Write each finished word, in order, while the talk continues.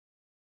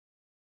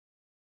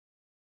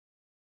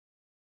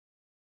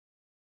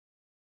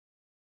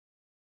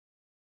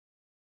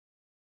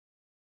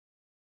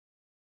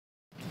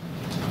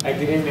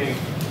Good evening.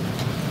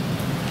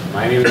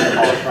 My name is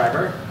Paul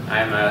Schreiber.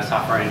 I'm a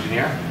software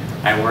engineer.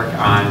 I work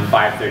on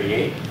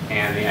 538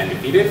 and the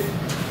Undefeated.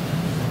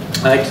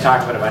 I like to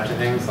talk about a bunch of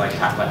things, like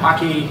talk about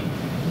hockey.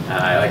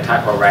 I like to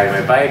talk about riding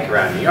my bike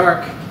around New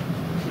York.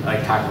 I like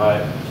to talk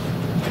about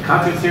the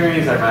concert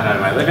series I run out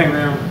of my living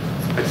room.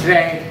 But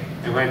today,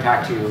 I'm going to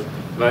talk to you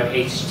about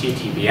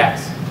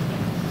HTTPS.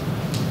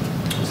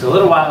 So a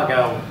little while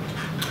ago,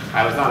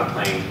 I was on a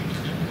plane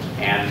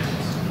and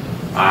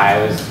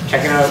I was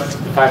checking out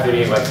the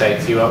 538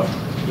 website, see what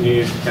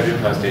news had been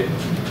posted,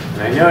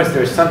 and I noticed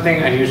there was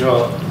something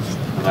unusual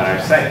about our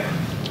site.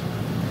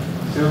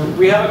 So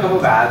we have a couple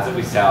of ads that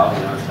we sell,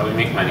 that's how we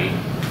make money.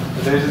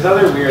 But there's this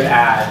other weird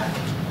ad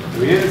that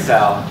we didn't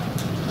sell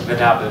at the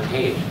top of the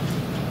page.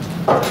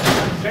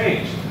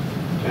 Strange.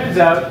 Turns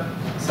out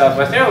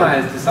Southwest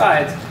Airlines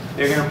decides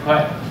they're going to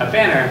put a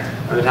banner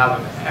on the top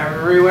of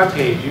every web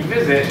page you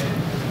visit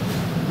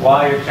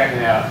while you're checking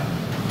it out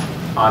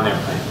on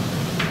their plane.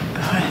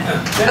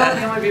 They're not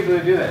the only people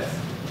who do this.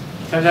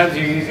 Sometimes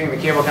you're using the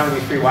cable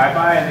company's free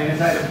Wi-Fi and they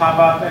decide to pop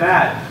up an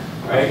ad,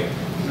 right,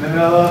 in the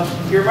middle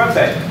of your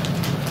website.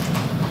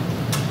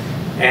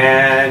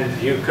 And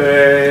you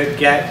could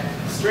get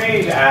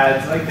strange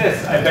ads like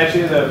this. I bet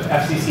you the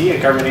FCC,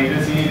 a government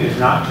agency, is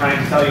not trying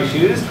to sell you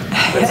shoes,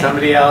 but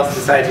somebody else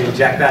decided to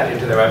inject that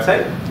into their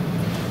website.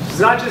 It's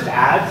not just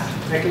ads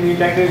that can be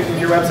injected into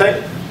your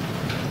website.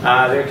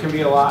 There can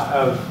be a lot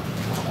of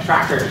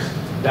trackers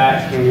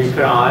that can be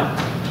put on.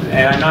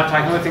 And I'm not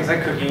talking about things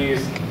like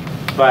cookies,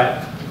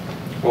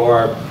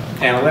 or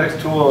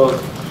analytics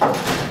tools,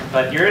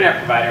 but your internet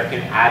provider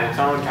can add its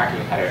own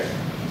tracking headers.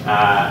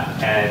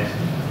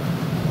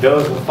 And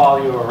those will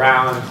follow you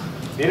around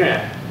the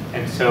internet.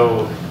 And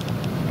so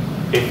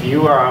if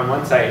you are on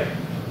one site,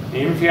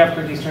 even if you have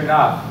cookies turned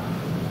off,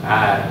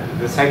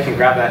 the site can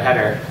grab that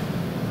header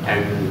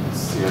and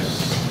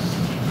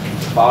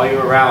follow you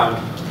around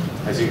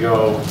as you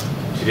go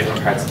to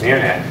different parts of the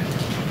internet.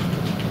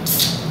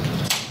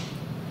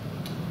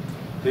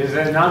 There's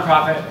a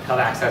nonprofit called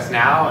Access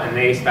Now, and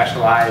they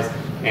specialize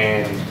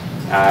in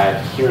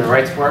human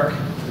rights work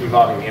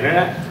involving the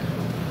internet.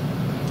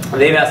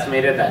 They've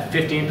estimated that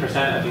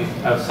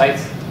 15% of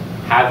sites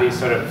have these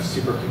sort of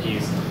super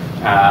cookies,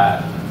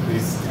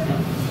 these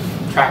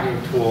tracking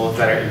tools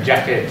that are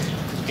injected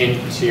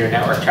into your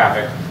network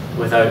traffic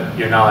without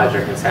your knowledge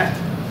or consent.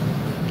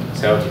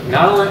 So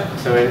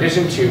in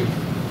addition to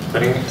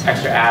putting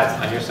extra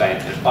ads on your site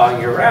and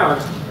following you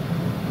around,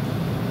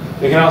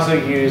 they can also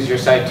use your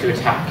site to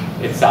attack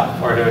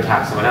itself or to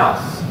attack someone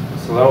else.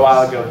 So a little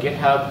while ago,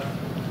 GitHub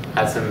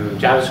had some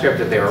JavaScript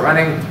that they were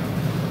running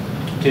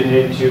to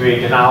a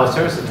denial of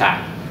service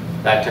attack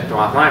that took them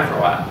offline for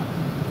a while.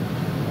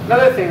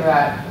 Another thing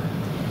that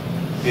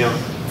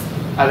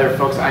other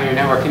folks on your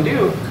network can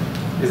do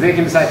is they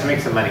can decide to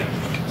make some money.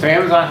 So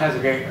Amazon has a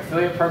great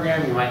affiliate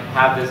program. You might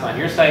have this on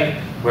your site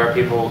where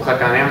people will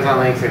click on Amazon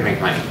links and make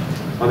money.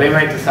 Well, they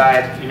might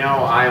decide,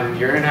 I'm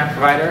your internet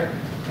provider,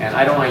 and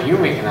I don't want you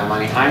making that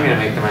money. I'm going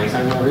to make the money, so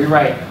I'm going to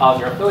rewrite all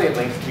of your affiliate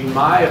links to be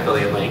my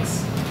affiliate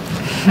links,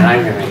 and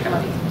I'm going to make the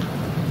money.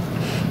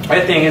 The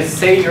other thing is,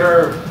 say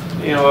you're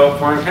a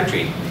foreign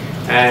country,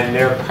 and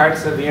there are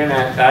parts of the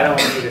internet that I don't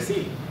want you to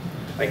see,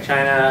 like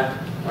China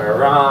or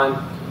Iran.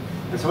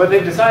 And so what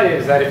they've decided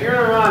is that if you're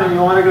in Iran and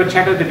you want to go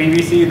check out the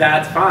BBC,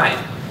 that's fine.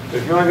 But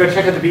if you want to go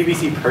check out the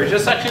BBC Persia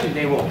section,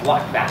 they will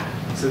block that.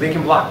 So they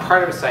can block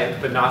part of a site,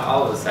 but not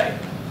all of the site.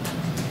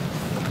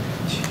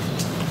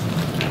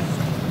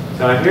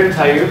 So I'm here to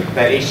tell you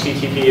that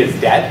HTTP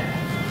is dead.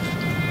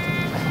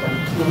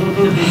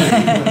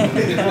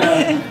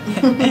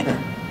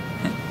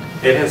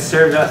 It has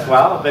served us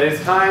well, but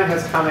its time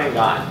has come and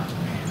gone.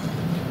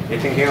 You're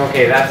thinking,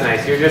 okay, that's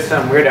nice. You're just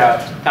some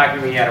weirdo talking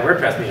to me at a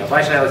WordPress meetup.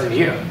 Why should I listen to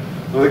you?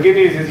 Well, the good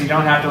news is you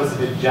don't have to listen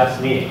to just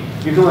me.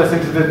 You can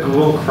listen to the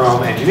Google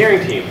Chrome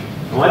engineering team.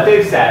 And what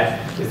they've said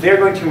is they're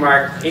going to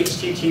mark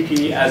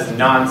HTTP as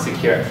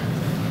non-secure.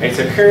 Right,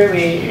 so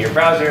currently in your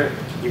browser,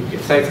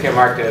 sites get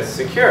marked as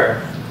secure,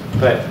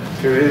 but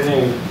if you're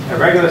visiting a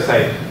regular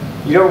site,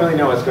 you don't really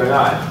know what's going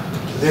on.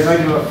 So they're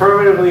going to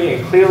affirmatively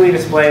and clearly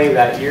display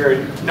that your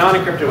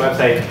non-encrypted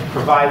website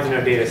provides no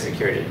data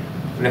security.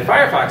 And the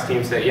Firefox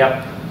team said,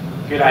 yep,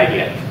 good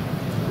idea.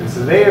 And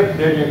so they're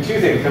doing two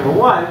things. Number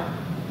one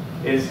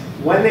is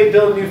when they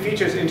build new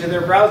features into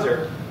their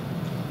browser,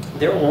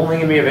 they're only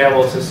going to be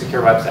available to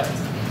secure websites.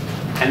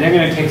 And they're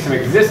going to take some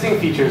existing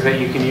features that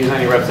you can use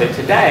on your website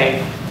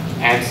today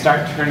and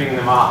start turning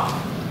them off.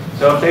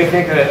 So if they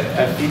think that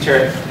a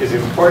feature is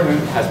important,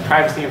 has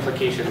privacy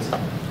implications,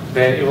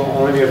 then it will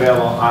only be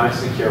available on a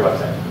secure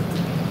website.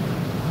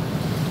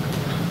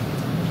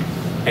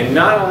 And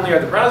not only are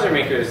the browser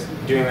makers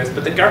doing this,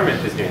 but the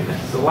government is doing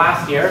this. So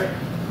last year,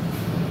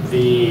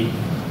 the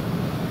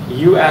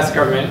US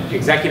government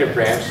executive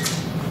branch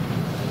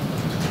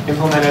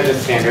implemented a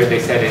standard. They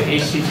said an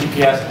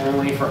HTTPS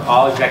only for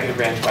all executive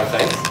branch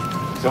websites.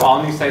 So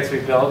all new sites we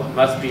build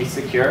must be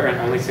secure and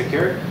only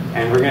secure.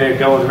 And we're going to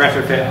go and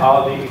retrofit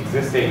all the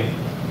existing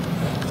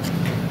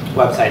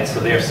websites so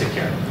they're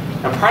secure.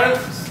 Now part of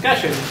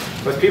discussion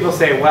was people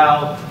say,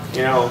 well,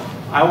 you know,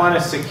 I want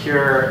to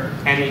secure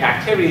any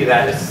activity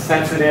that is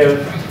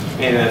sensitive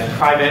and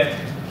private.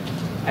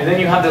 And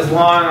then you have this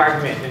long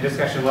argument and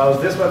discussion, well,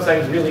 is this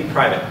website really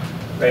private?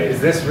 Right?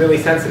 Is this really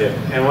sensitive?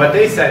 And what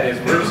they said is,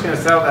 we're just going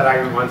to settle that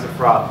argument once and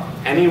for all.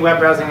 Any web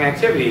browsing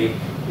activity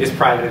is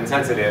private and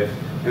sensitive,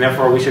 and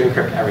therefore we should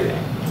encrypt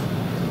everything.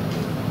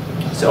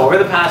 So over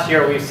the past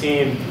year, we've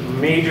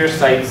seen major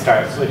sites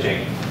start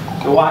switching.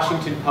 The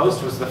Washington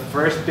Post was the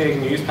first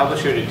big news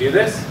publisher to do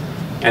this,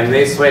 and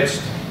they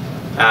switched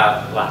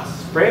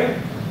last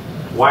spring.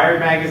 Wired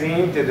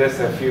magazine did this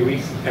a few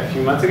weeks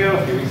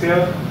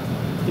ago.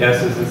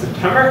 Yes, this is in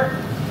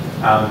September.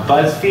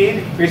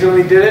 BuzzFeed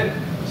recently did it,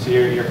 so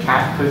your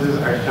cat quizzes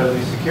are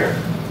totally secure.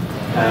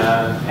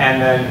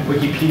 And then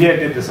Wikipedia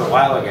did this a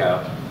while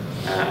ago.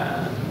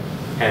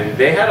 And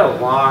they had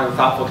a long,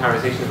 thoughtful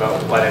conversation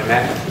about what it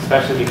meant,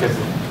 especially because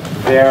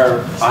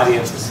their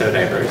audience is so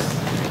diverse.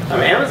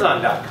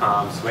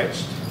 Amazon.com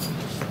switched.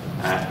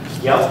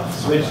 Yelp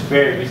switched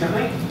very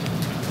recently.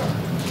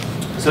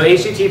 So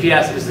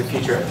HTTPS is the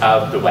future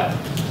of the web.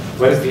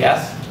 What is the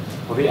S?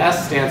 Well, the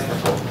S stands for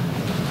hope.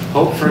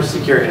 Hope for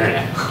secure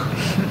internet.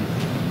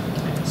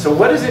 So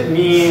what does it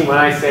mean when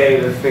I say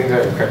the things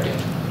are encrypted?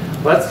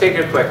 Let's take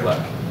a quick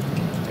look.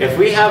 If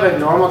we have a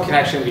normal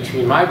connection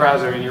between my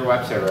browser and your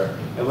web server,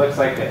 it looks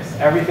like this.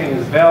 Everything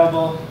is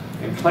available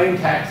in plain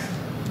text,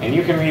 and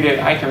you can read it,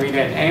 I can read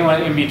it, and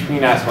anyone in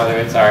between us, whether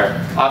it's our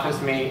office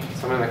mate,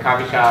 someone in the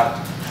coffee shop,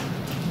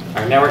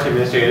 our network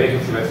administrator, they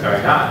can see what's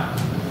going on.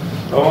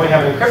 But when we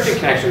have an encrypted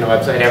connection to the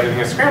website, everything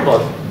is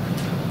scrambled,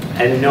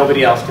 and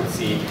nobody else can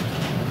see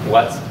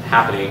what's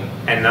happening.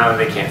 And now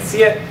they can't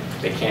see it,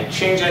 they can't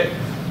change it,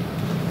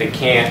 they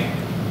can't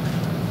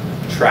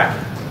track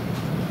it.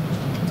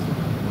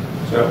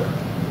 So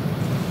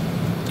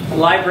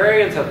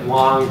librarians have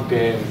long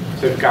been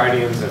sort of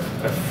guardians of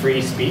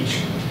free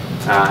speech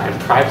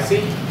and privacy.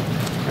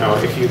 You know,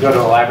 if you go to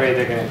a library,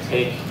 they're going to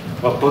take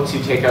what books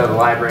you take out of the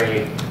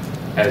library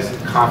as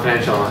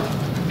confidential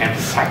and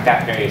protect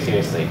that very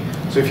seriously.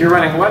 So if you're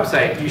running a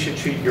website, you should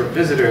treat your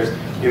visitors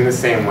in the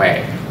same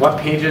way. What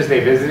pages they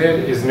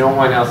visited is no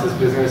one else's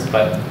business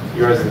but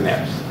yours and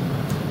theirs.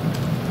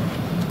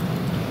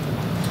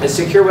 A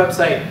secure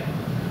website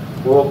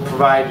will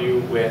provide you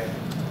with,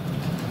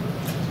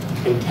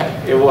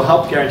 it will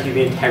help guarantee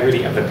the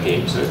integrity of the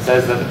page. So it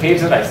says that the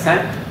page that I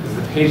sent is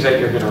the page that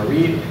you're going to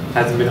read,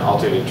 hasn't been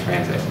altered in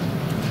transit.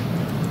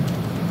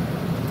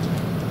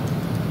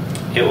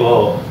 It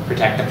will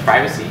protect the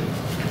privacy.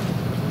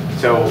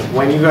 So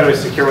when you go to a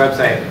secure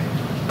website,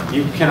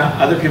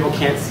 other people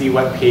can't see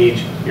what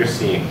page you're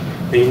seeing.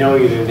 They know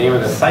either the name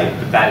of the site,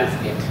 but that is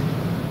it.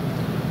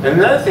 And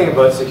another thing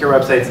about secure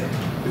websites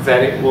is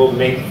that it will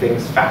make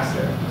things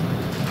faster.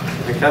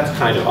 I think that's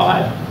kind of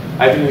odd.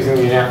 I've been using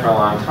the internet for a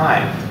long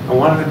time, and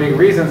one of the big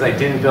reasons I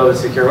didn't build a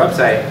secure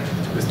website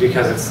was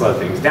because it slowed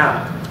things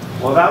down.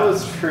 Well, that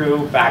was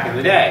true back in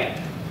the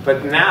day,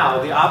 but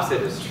now the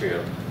opposite is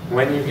true.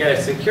 When you get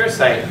a secure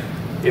site,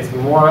 it's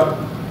more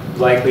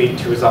likely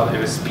to result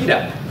in a speed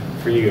up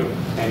for you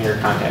and your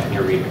content and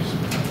your readers.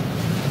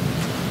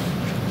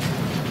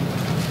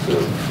 So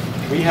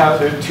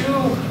there are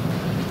two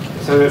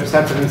sort of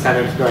sets of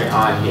incentives going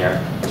on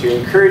here to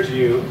encourage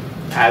you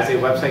as a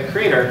website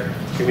creator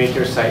to make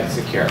your site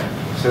secure.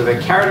 So the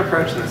carrot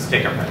approach and the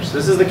stick approach.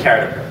 This is the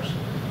carrot approach.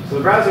 So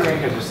the browser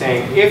makers are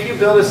saying, if you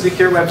build a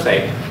secure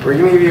website, we're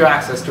going to give you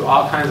access to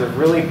all kinds of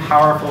really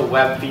powerful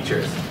web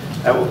features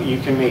that you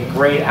can make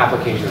great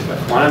applications with.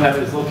 One of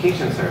them is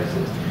location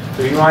services.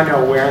 So if you want to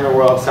know where in the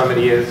world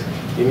somebody is,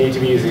 you need to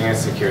be using a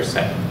secure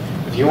site.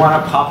 If you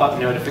want to pop up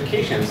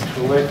notifications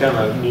to alert them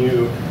of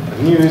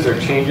news or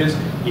changes,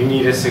 you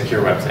need a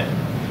secure website.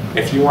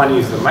 If you want to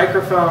use the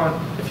microphone,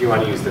 if you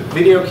want to use the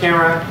video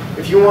camera,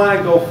 if you want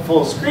to go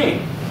full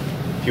screen,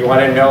 if you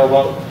want to know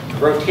about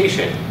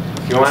rotation,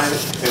 if you want to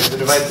use the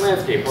device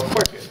landscape or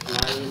portrait, if you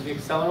want to use the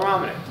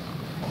accelerometer,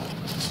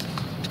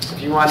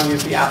 if you want to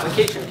use the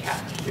application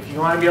cap, if you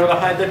want to be able to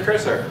hide the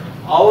cursor,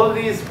 all of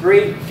these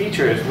great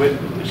features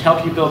which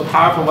help you build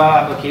powerful web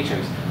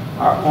applications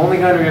are only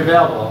going to be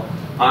available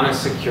on a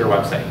secure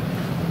website.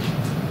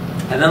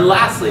 And then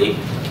lastly,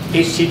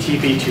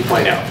 HTTP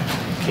 2.0.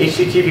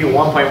 HTTP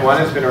 1.1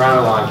 has been around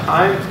a long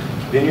time.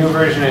 The new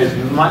version is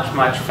much,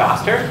 much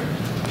faster.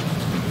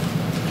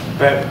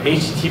 But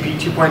HTTP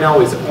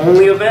 2.0 is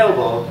only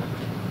available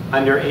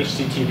under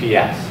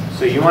HTTPS.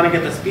 So you want to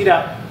get the speed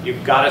up,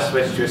 you've got to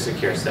switch to a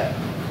secure site.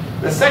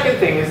 The second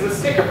thing is the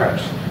stick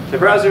approach. The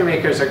browser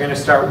makers are going to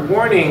start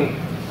warning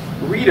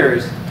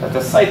readers that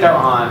the site they're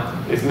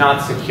on is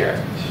not secure.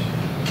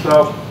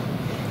 So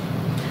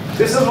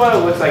this is what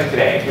it looks like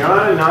today. If you're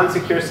on a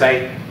non-secure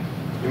site,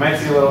 you might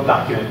see a little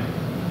document.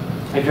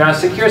 If you're on a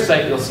secure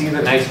site, you'll see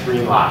the nice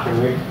green lock.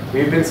 And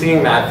we've been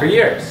seeing that for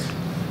years.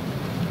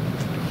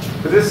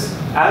 But this,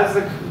 as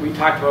we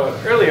talked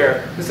about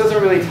earlier, this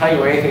doesn't really tell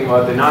you anything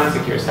about the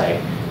non-secure site.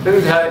 It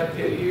doesn't tell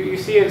you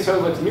see it sort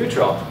of looks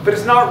neutral, but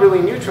it's not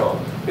really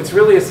neutral. It's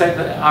really a site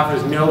that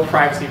offers no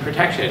privacy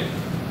protection.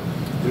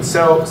 And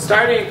so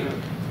starting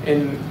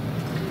in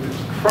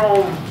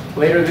Chrome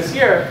later this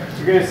year,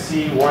 you're going to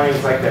see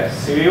warnings like this.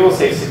 So it will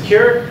say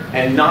secure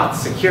and not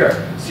secure.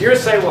 So your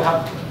site will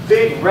have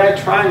big red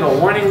triangle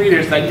warning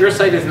readers that your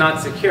site is not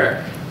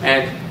secure.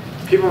 And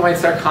people might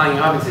start calling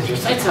you up and say, your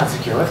site's not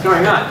secure, what's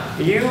going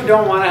on? You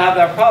don't want to have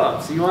that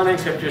problem. So you want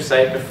to encrypt your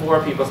site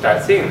before people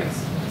start seeing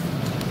this.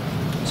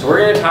 So we're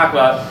going to talk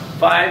about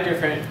 5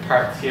 different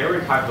parts here. We're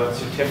going to talk about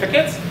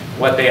certificates,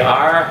 what they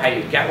are, how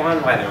you get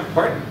one, why they're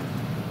important.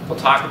 We'll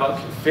talk about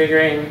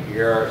configuring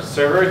your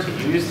server to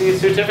use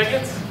these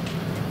certificates.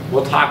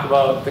 We'll talk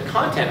about the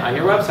content on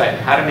your website,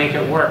 how to make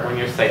it work when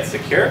your site's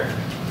secure.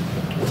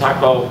 We'll talk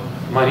about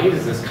money,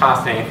 does this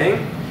cost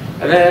anything?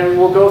 And then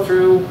we'll go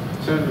through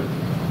some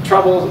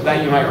troubles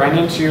that you might run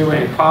into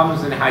and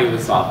problems and how you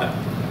would solve them.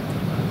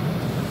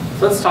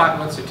 So let's talk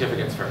about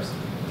certificates first.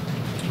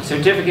 A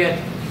certificate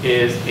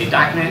is a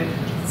document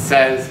that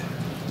says,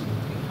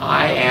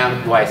 I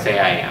am who I say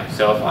I am.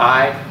 So if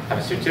I have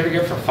a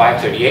certificate for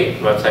 538,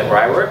 the website where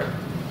I work,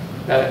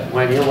 that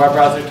when your web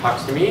browser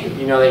talks to me,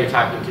 you know that you're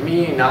talking to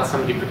me and not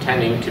somebody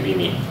pretending to be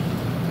me.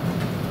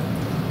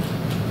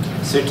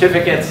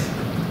 Certificates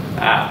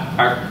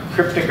are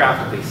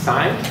cryptographically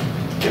signed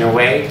in a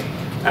way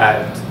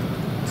that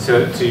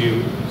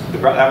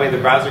way the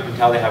browser can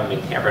tell they haven't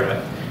been tampered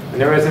with. And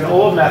there was an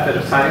old method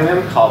of signing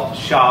them called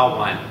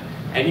SHA-1.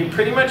 And you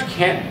pretty much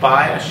can't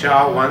buy a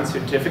SHA-1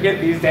 certificate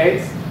these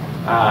days.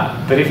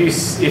 But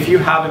if you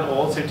have an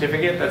old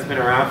certificate that's been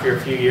around for a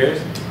few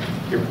years,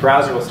 your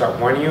browser will start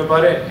warning you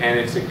about it, and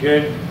it's a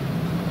good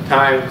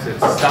time to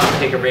stop,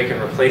 take a break,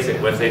 and replace it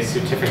with a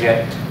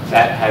certificate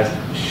that has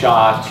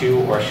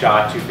SHA-2 or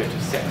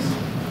SHA-256.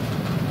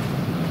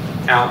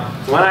 Now,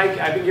 when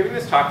I've been giving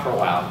this talk for a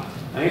while,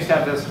 I used to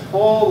have this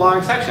whole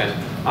long section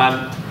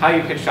on how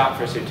you could shop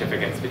for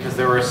certificates, because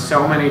there were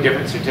so many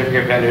different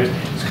certificate vendors.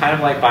 It's kind of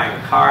like buying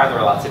a car. There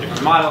were lots of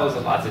different models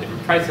at lots of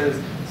different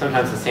prices.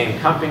 Sometimes the same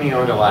company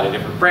owned a lot of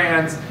different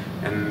brands,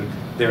 and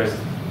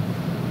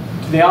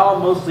they all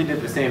mostly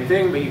did the same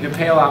thing, but you could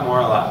pay a lot more,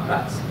 a lot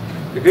less.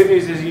 The good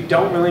news is you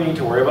don't really need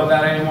to worry about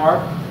that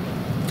anymore.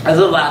 As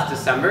of last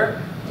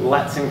December,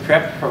 Let's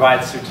Encrypt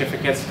provides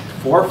certificates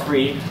for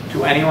free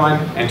to anyone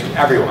and to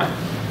everyone.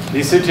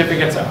 These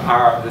certificates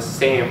are the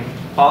same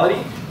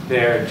quality.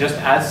 They're just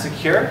as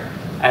secure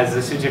as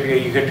the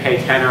certificate you could pay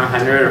 $10 or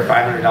 $100 or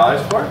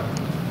 $500 for.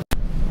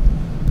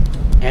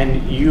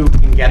 And you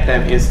can get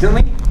them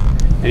instantly,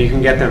 and you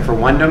can get them for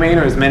one domain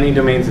or as many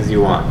domains as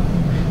you want.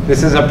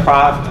 This is a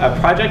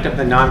project of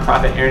the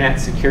nonprofit Internet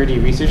Security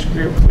Research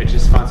Group, which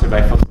is sponsored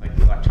by folks like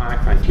the Electronic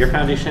Frontier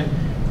Foundation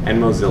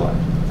and Mozilla.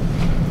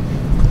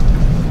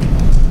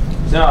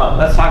 So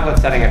let's talk about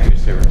setting up your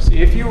server. So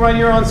if you run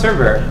your own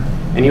server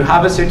and you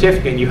have a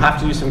certificate, you have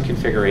to do some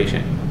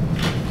configuration.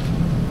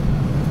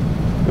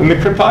 In the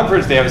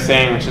cryptographers, they have a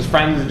saying, which is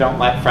friends don't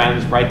let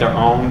friends write their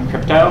own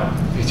crypto.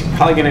 Because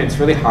it's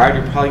really hard,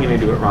 you're probably gonna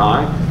do it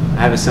wrong.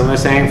 I have a similar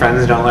saying,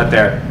 friends don't let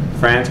their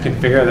friends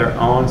configure their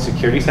own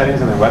security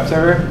settings on their web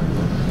server.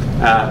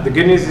 The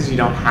good news is you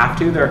don't have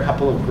to. There are a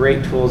couple of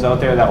great tools out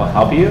there that will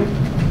help you.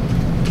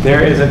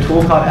 There is a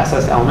tool called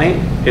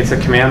SSLmate. It's a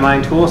command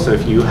line tool, so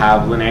if you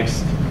have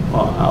Linux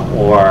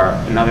or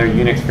another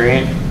Unix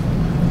variant,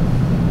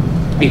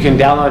 you can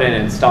download and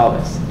install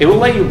this. It will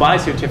let you buy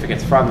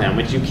certificates from them,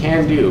 which you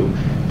can do,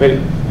 but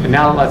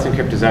now that Let's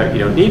Encrypt is out, you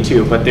don't need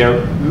to, but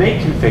their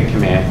make config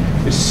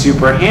command is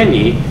super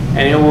handy, and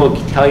it will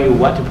tell you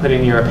what to put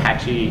in your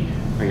Apache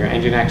or your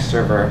Nginx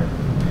server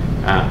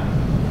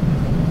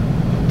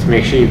to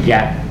make sure you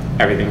get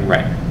everything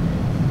right.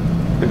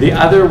 But the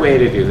other way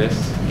to do this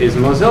is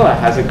Mozilla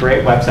has a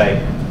great website,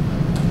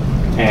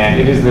 and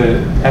it is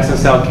the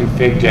SSL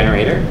config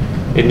generator.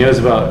 It knows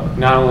about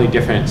not only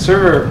different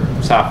server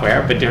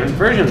software, but different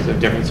versions of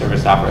different server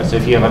software. So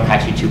if you have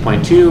Apache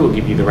 2.2, it will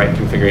give you the right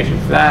configuration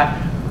for that,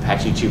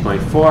 Apache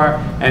 2.4,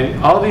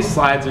 and all these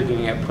slides are going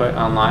to get put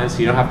online, so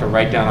you don't have to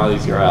write down all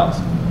these URLs.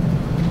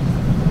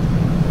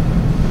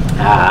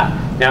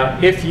 Now,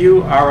 if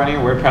you are running a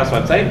WordPress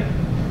website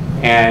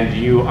and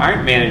you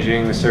aren't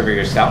managing the server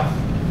yourself,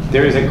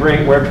 there is a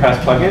great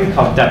WordPress plugin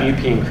called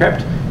WP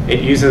Encrypt.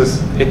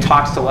 It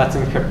talks to Let's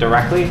Encrypt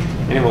directly,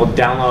 and it will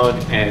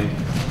download and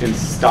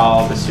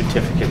install the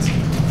certificates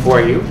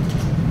for you,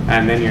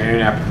 and then your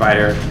internet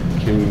provider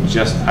can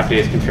just update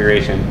its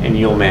configuration and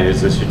you'll manage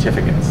the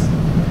certificates.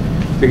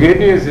 The good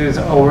news is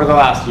over the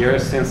last year,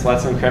 since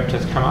Let's Encrypt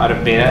has come out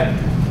of beta,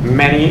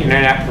 many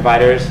internet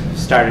providers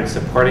started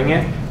supporting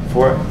it,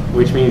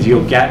 which means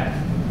you'll get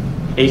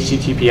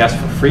HTTPS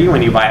for free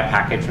when you buy a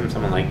package from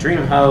someone like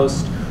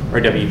DreamHost or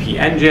WP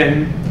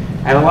Engine.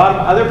 And a lot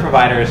of other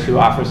providers who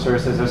offer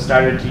services have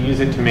started to use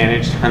it to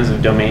manage tons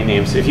of domain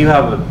names. So if you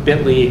have a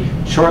bit.ly,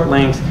 short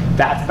links,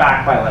 that's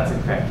backed by Let's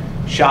Encrypt.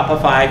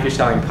 Shopify, if you're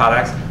selling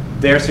products,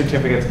 their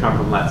certificates come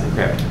from Let's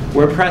Encrypt.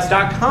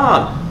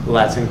 WordPress.com,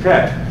 Let's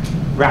Encrypt.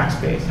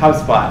 Rackspace,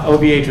 HubSpot,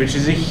 OVH, which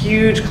is a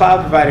huge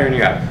cloud provider in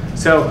Europe.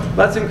 So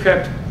Let's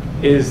Encrypt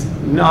is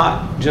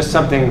not just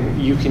something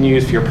you can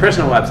use for your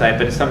personal website,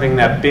 but it's something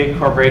that big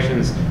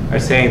corporations are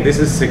saying, this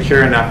is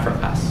secure enough for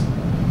us.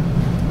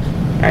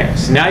 Alright,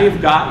 so now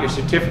you've got your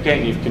certificate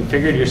and you've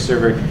configured your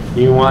server.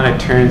 You want to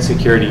turn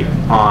security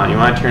on. You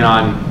want to turn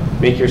on,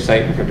 make your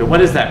site encrypted. What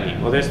does that mean?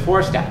 Well, there's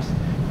 4 steps.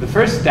 The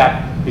first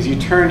step is you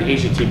turn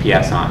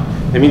HTTPS on.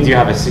 That means you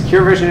have a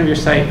secure version of your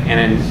site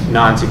and a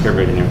non-secure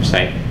version of your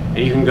site.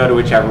 And you can go to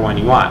whichever one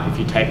you want, if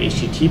you type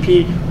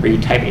HTTP or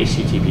you type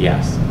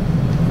HTTPS.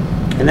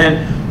 And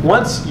then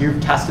once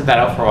you've tested that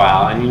out for a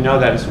while and you know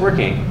that it's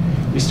working,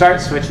 you start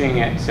switching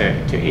it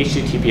to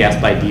HTTPS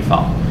by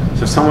default.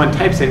 So if someone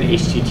types in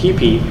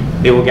HTTP,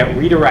 they will get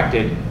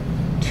redirected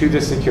to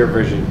the secure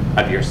version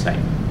of your site.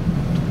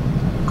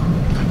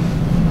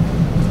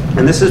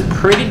 And this is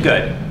pretty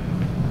good,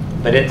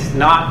 but it's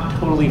not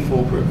totally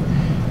foolproof,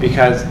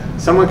 because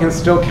someone can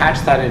still catch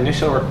that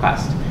initial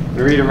request and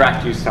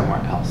redirect you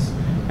somewhere else.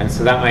 And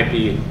so that might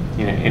be,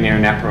 you know, an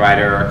internet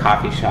provider or a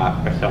coffee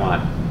shop or so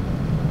on.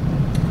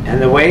 And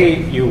the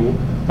way you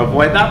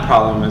avoid that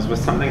problem is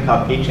with something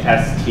called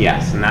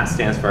HTTPS, and that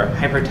stands for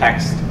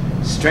Hypertext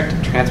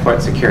Strict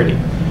Transport Security.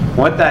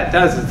 What that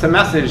does, it's a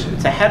message,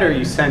 it's a header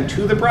you send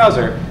to the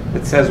browser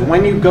that says,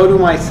 when you go to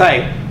my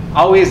site,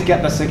 always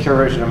get the secure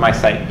version of my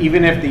site,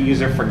 even if the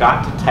user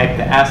forgot to type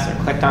the S or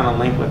clicked on a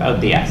link without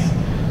the S.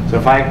 So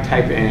if I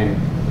type in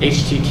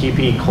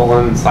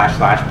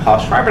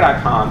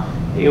http://paulschreiber.com,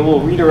 it will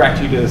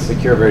redirect you to the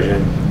secure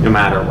version no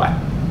matter what.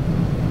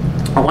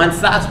 And once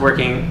that's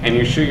working and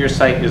you're sure your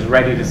site is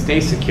ready to stay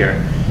secure,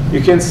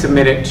 you can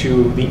submit it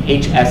to the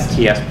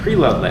HTTPS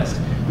preload list.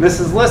 And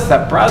this is a list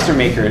that browser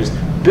makers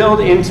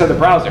build into the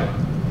browser.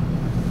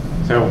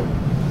 So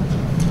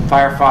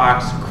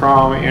Firefox,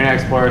 Chrome, Internet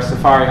Explorer,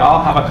 Safari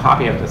all have a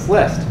copy of this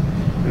list.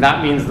 And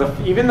that means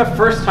even the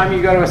first time you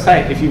go to a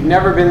site, if you've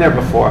never been there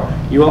before,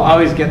 you will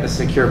always get the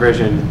secure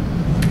version.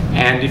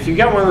 And if you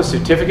get one of those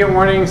certificate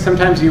warnings,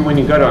 sometimes when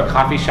you go to a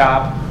coffee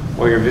shop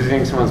or you're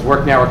visiting someone's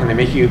work network and they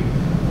make you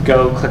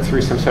go click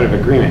through some sort of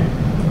agreement.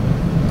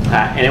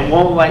 And it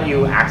won't let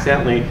you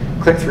accidentally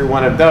click through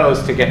one of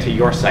those to get to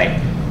your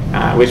site,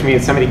 which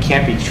means somebody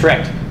can't be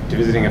tricked to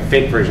visiting a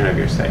fake version of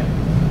your site.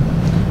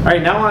 All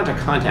right, now on to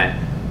content.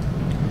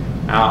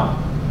 Now,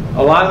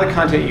 a lot of the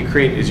content you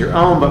create is your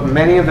own, but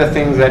many of the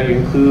things that you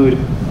include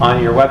on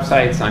your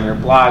websites, on your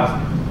blogs,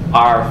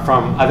 are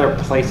from other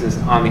places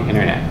on the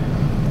internet.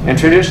 And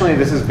traditionally,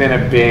 this has been a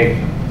big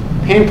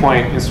pain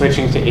point in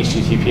switching to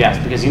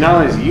HTTPS, because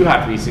not only do you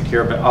have to be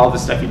secure, but all the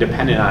stuff you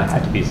depended on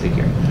had to be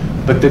secure.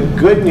 But the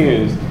good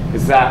news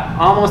is that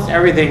almost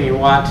everything you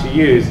want to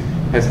use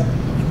and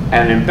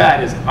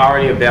embed is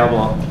already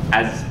available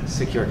as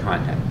secure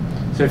content.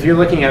 So if you're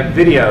looking at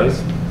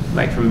videos,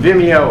 like from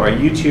Vimeo or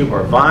YouTube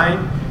or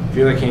Vine, if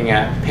you're looking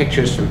at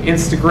pictures from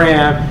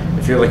Instagram,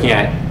 if you're looking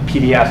at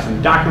PDFs from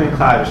Document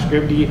Cloud or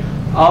Scribd,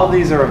 all of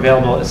these are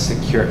available as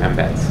secure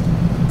embeds.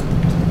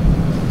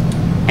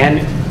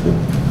 And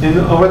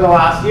over the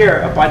last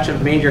year, a bunch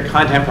of major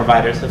content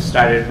providers have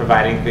started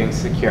providing things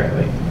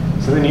securely.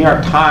 So the New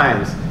York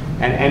Times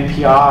and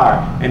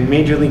NPR and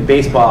Major League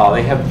Baseball,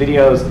 they have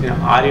videos and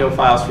audio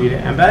files for you to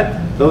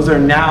embed. Those are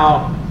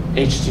now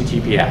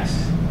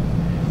HTTPS.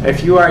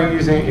 If you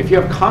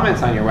have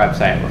comments on your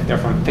website, or if they're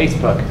from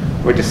Facebook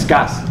or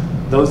Discuss,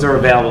 those are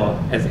available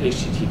as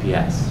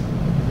HTTPS.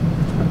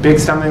 A big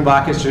stumbling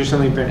block has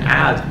traditionally been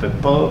ads, but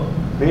both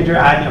major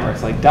ad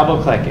networks like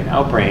DoubleClick and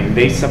Outbrain,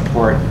 they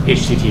support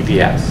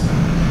HTTPS.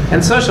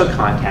 And social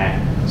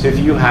content, so if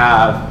you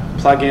have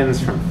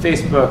plugins from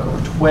Facebook or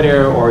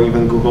Twitter or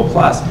even Google+,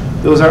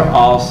 those are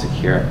all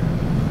secure.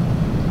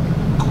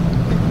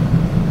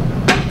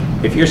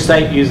 If your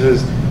site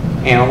uses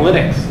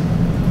analytics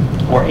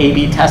or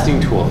A/B testing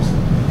tools,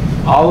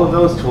 all of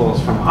those tools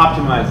from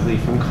Optimizely,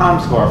 from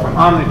ComScore, from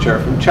Omniture,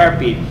 from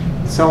Chartbeat,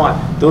 and so on,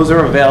 those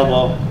are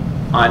available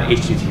on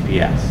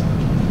HTTPS.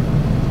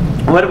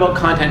 What about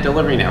content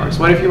delivery networks?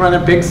 What if you run a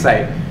big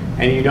site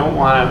and you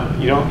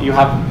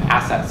have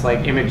assets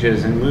like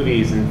images and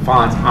movies and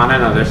fonts on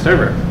another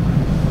server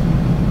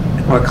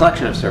or a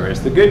collection of servers?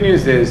 The good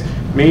news is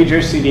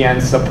major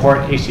CDNs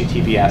support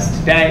HTTPS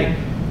today,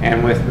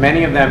 and with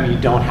many of them you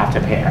don't have to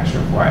pay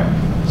extra for it.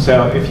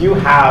 So if you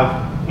have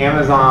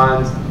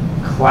Amazon's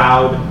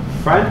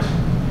CloudFront,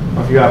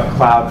 or if you have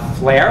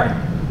Cloudflare,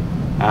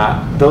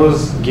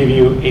 those give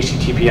you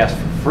HTTPS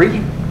for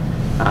free.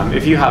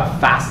 If you have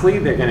Fastly,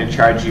 they're going to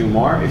charge you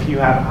more. If you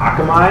have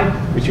Akamai,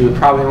 which you would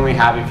probably only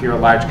have if you're a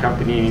large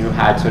company and you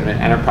had sort of an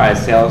enterprise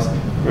sales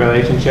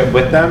relationship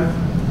with them,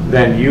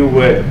 then you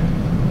would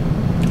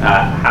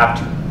have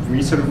to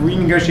sort of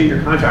renegotiate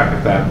your contract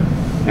with them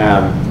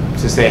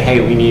to say,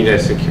 hey, we need a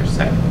secure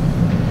site.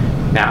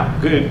 Now,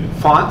 good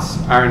fonts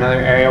are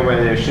another area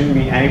where there shouldn't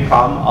be any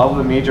problem. All of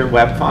the major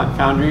web font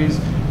foundries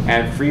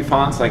and free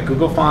fonts like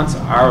Google Fonts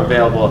are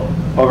available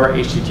over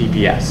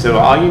HTTPS. So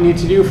all you need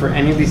to do for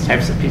any of these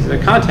types of pieces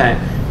of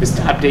content is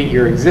to update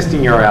your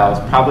existing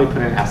URLs, probably put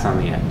an S on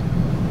the end.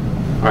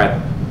 All right,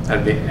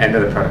 at the end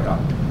of the protocol.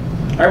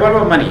 All right, what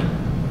about money?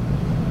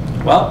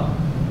 Well,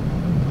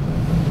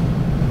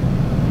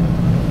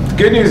 the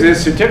good news is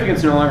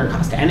certificates no longer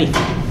cost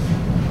anything.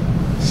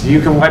 So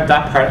you can wipe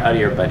that part out of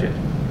your budget.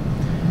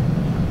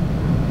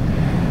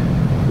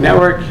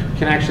 network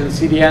connections,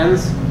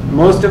 CDNs,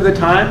 most of the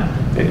time,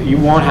 you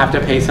won't have to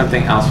pay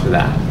something else for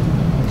that.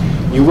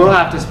 You will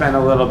have to spend a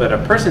little bit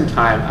of person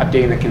time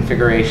updating the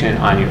configuration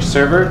on your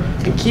server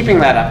and keeping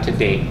that up to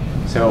date.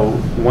 So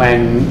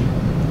when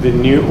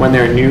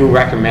there are new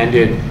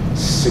recommended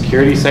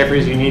security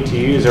ciphers you need to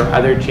use or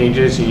other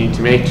changes you need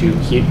to make to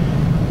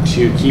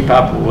keep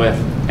up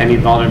with any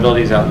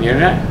vulnerabilities out on the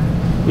internet,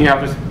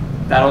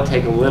 that'll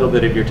take a little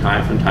bit of your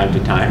time from time to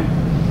time.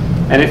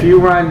 And if you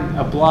run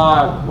a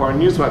blog or a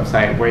news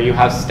website where you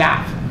have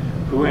staff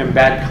who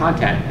embed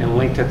content and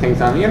link to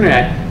things on the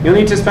internet, you'll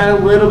need to spend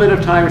a little bit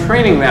of time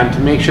training them to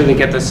make sure they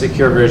get the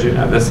secure version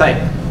of the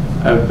site,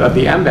 of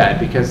the embed,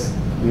 because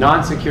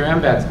non-secure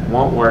embeds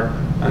won't work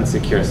on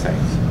secure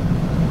sites.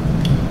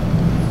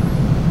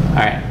 All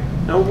right,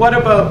 now what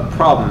about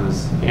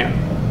problems?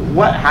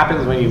 What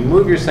happens when you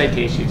move your site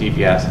to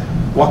HTTPS?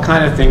 What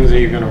kind of things are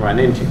you going to run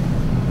into?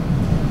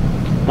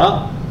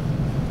 Well,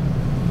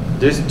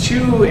 there's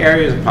two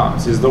areas of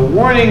problems. There's the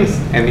warnings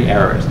and the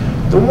errors.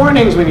 The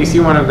warnings, when you see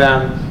one of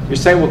them, your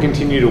site will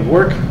continue to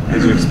work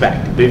as you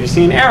expect. But if you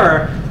see an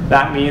error,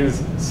 that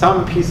means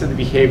some piece of the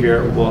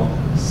behavior will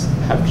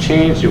have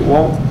changed. It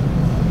won't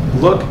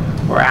look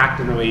or act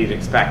in the way you'd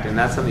expect, and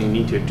that's something you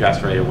need to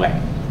address right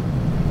away.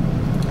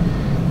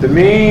 The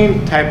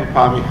main type of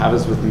problem you have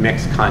is with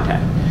mixed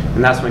content,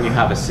 and that's when you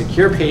have a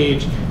secure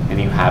page and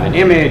you have an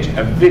image,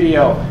 a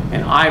video,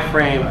 an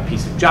iframe, a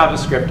piece of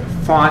JavaScript, a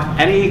font,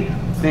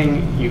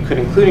 anything you could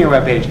include in your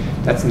web page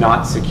that's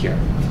not secure.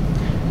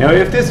 Now,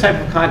 if this type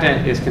of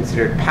content is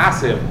considered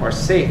passive or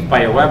safe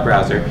by your web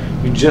browser,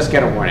 you just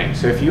get a warning.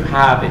 So if you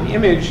have an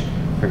image,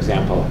 for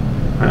example,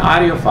 or an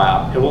audio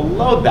file, it will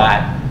load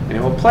that and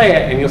it will play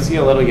it, and you'll see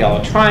a little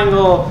yellow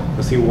triangle,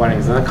 you'll see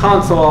warnings in the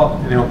console,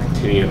 and it will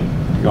continue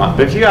to go on.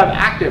 But if you have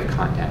active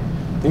content,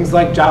 things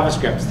like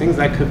JavaScript, things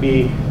that could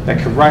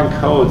run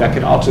code that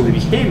could alter the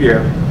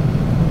behavior,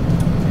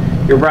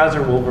 your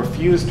browser will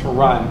refuse to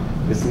run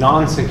this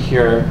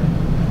non-secure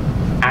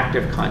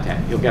active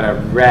content. You'll get a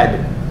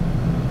red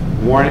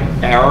warning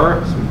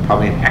error, so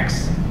probably an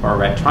X or a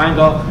red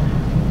triangle,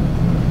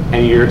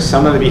 and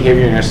some of the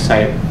behavior in your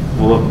site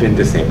will have been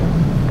disabled.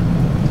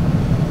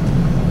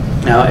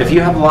 Now, if you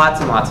have lots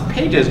and lots of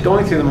pages,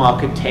 going through them all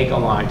could take a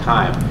long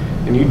time,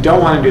 and you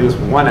don't want to do this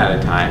one at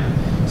a time.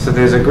 So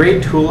there's a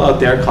great tool out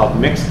there called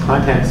Mixed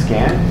Content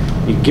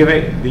Scan. You give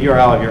it the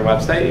URL of your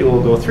website, it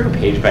will go through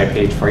page by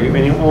page for you,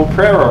 and it will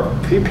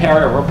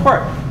prepare a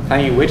report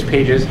telling you which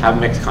pages have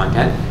mixed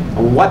content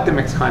and what the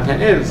mixed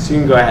content is, so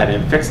you can go ahead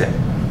and fix it.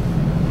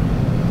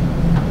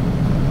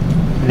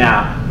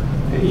 Now,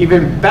 an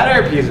even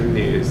better piece of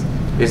news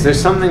is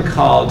there's something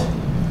called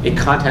a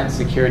content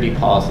security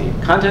policy.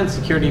 Content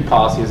security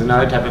policy is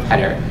another type of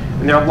header,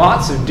 and there are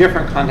lots of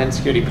different content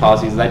security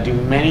policies that do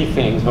many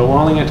things, but we're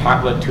only going to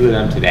talk about two of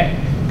them today,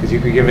 because you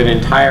could give an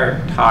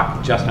entire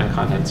talk just on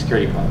content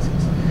security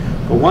policies.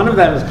 But one of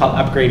them is called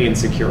upgrading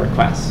secure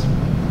requests.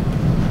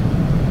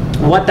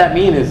 And what that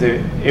means is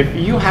that if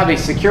you have a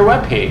secure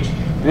web page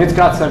and it's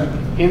got some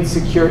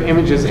insecure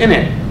images in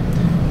it,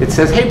 it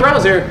says, hey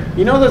browser,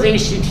 you know those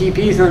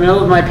HTTPs in the middle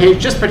of my page?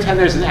 Just pretend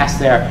there's an S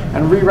there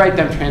and rewrite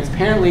them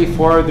transparently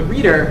for the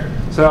reader,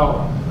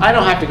 so I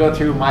don't have to go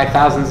through my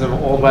thousands of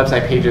old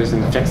website pages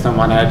and fix them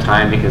one at a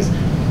time because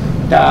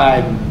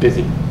I'm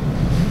busy.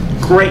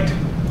 Great.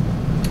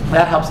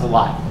 That helps a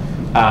lot.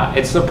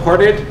 It's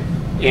supported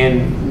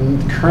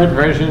in current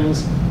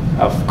versions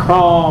of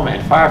Chrome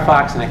and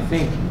Firefox, and I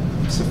think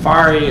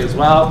Safari as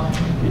well.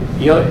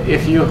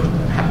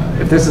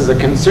 If this is a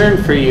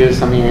concern for you,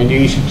 something you're going to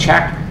do, you should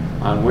check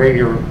on where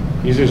your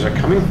users are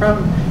coming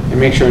from and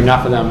make sure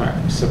enough of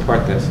them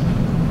support this.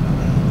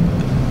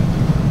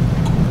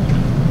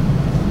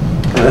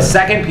 Now, the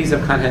second piece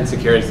of content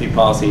security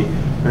policy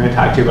we're going to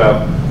talk to you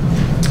about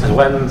is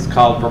one's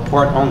called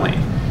report only.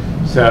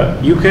 So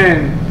you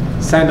can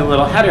send a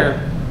little header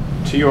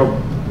to your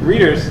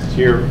readers, to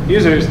your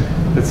users,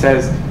 that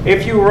says,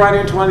 if you run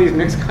into one of these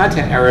mixed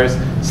content errors,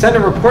 send a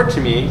report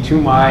to me, to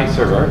my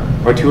server,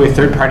 or to a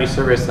third-party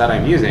service that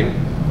I'm using,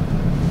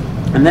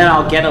 and then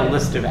I'll get a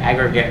list of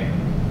aggregate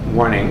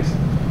warnings,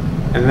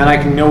 and then I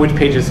can know which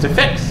pages to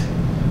fix.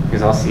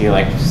 Because I'll see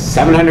like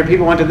 700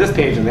 people went to this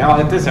page and they all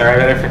hit this error, I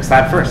better fix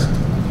that first.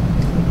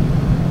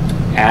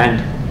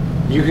 And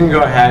you can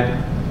go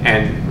ahead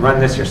and run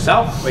this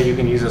yourself, or you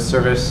can use a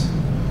service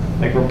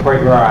like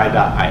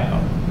reporturi.io.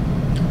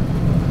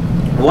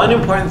 One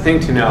important thing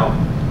to know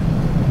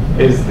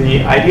is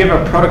the idea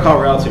of a protocol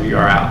relative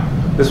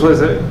URL. This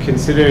was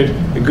considered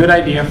a good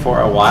idea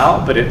for a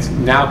while, but it's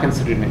now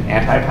considered an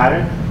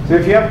anti-pattern. So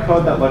if you have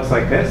code that looks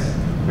like this,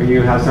 where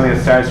you have something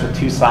that starts with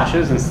 2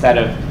 slashes instead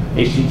of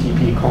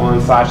HTTP:/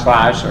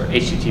 or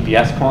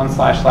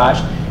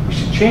HTTPS:// you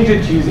should change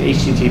it to use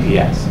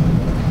HTTPS.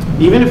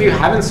 Even if you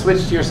haven't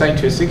switched your site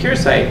to a secure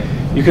site,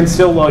 you can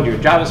still load your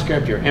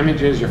JavaScript, your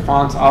images, your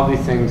fonts, all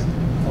these things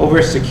over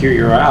a secure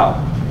URL.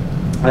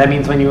 And that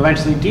means when you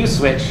eventually do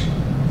switch,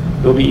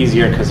 it'll be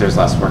easier because there's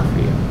less work for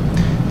you.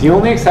 The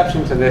only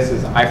exception to this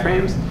is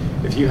iframes.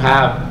 If you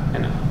have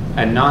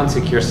a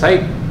non-secure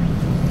site,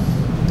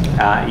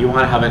 you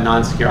want to have a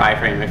non-secure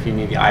iframe if you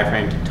need the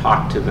iframe to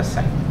talk to the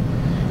site.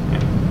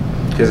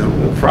 Because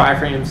for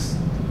iframes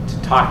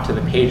to talk to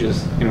the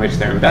pages in which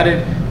they're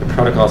embedded, the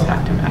protocols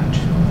have to match.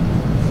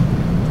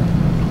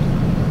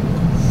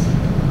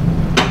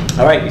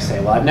 All right, you say,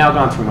 well, I've now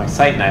gone through my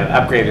site and I've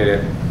upgraded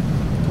it.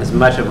 As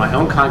much of my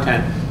own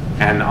content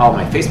and all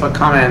my Facebook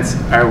comments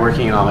are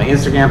working and all my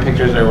Instagram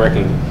pictures are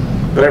working.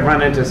 But I've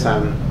run into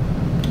some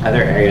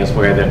other areas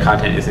where the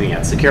content isn't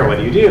yet secure. What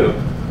do you do?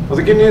 Well,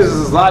 the good news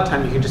is a lot of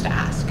time you can just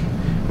ask.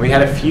 We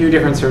had a few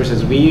different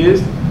services we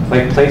used,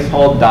 like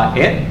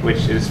placehold.it,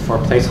 which is for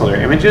placeholder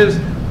images,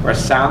 or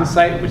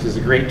SoundSite, which is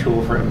a great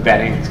tool for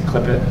embedding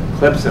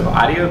clips of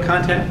audio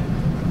content.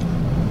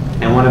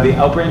 And one of the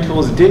Outbrain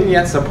tools didn't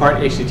yet support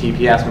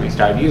HTTPS when we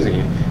started using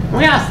it. And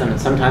we asked them, and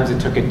sometimes it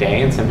took a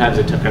day, and sometimes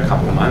it took a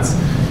couple of months,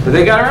 but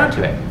they got around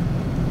to it.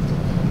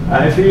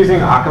 If you're using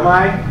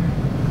Akamai,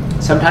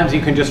 sometimes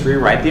you can just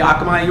rewrite the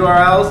Akamai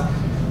URLs,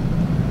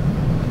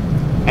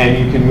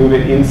 and you can move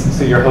it in,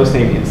 so your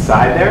hostname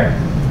inside there,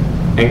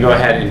 and go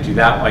ahead and do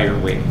that while you're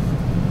waiting.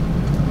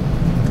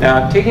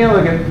 Now, taking a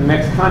look at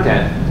mixed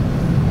content,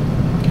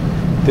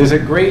 there's a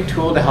great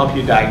tool to help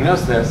you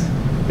diagnose this.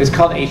 It's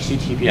called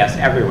HTTPS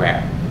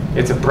Everywhere.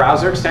 It's a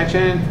browser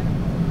extension.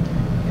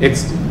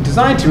 It's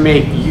designed to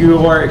make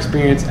your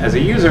experience as a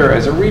user,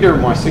 as a reader,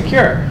 more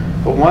secure.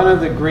 But one of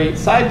the great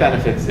side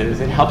benefits is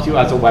it helps you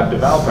as a web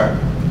developer,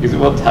 because it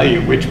will tell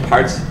you which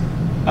parts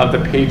of the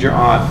page you're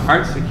on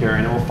aren't secure,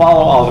 and it will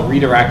follow all the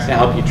redirects to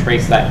help you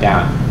trace that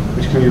down,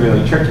 which can be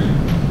really tricky.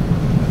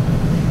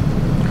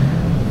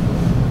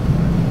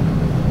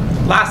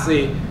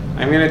 Lastly,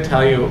 I'm going to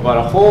tell you about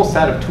a whole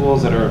set of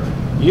tools that are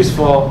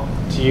useful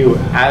to you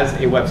as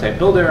a website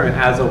builder and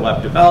as a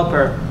web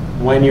developer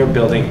when you're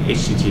building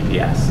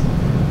HTTPS.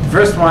 The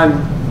first one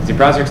is a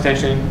browser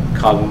extension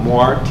called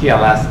More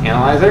TLS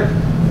Analyzer.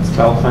 It's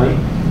spelled funny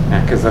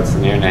because that's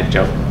an internet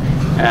joke.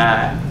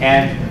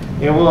 And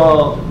it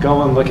will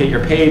go and look at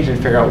your page and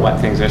figure out what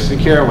things are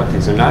secure and what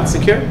things are not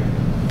secure.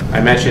 I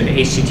mentioned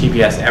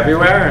HTTPS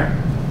Everywhere.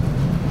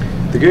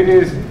 The good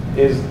news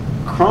is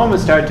Chrome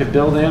has started to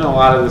build in a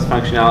lot of this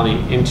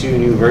functionality into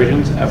new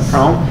versions of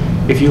Chrome.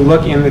 If you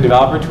look in the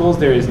developer tools,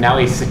 there is now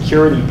a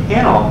security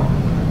panel.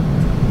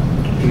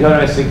 If you go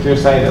to a secure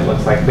site, it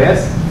looks like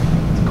this.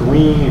 It's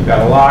green, you've got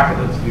a lock, it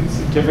lets you do the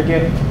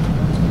certificate.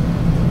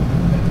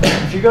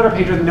 If you go to a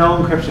page with no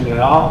encryption at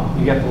all,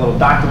 you get the little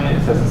document,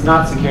 it says it's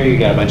not secure, you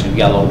get a bunch of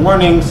yellow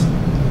warnings.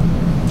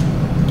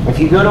 If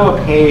you go to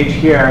a page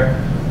here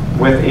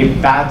with a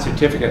bad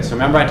certificate, so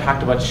remember I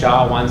talked about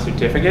SHA-1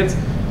 certificates?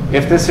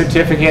 If this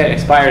certificate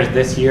expires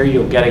this year,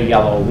 you'll get a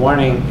yellow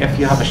warning. If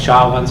you have a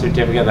SHA-1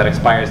 certificate that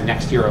expires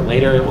next year or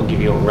later, it will give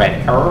you a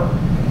red error.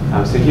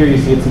 So here you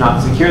see it's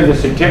not secure. The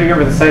certificate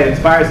for the site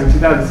expires in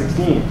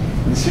 2016.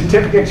 The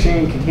certificate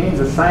chain contains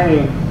a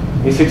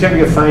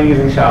certificate signed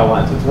using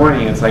SHA-1. So it's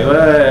warning. It's like,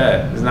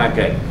 it's not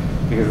good,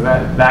 because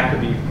that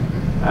could be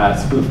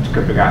spoofed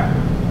cryptography.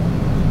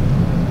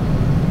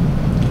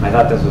 I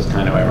thought this was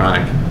kind of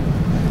ironic.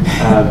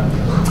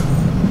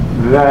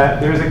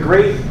 There's a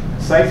great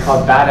site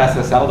called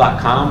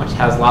badssl.com, which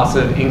has lots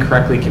of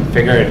incorrectly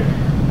configured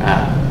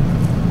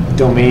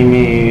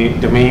domain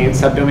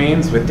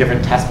subdomains with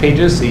different test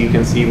pages, so you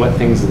can see what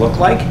things look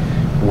like,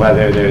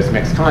 whether there's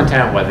mixed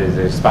content, whether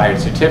there's expired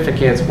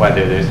certificates,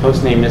 whether there's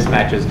hostname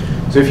mismatches.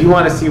 So if you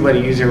want to see what a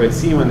user would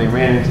see when they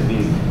ran into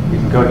these, you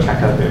can go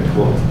check out their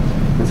tools.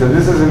 And so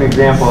this is an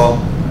example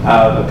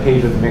of a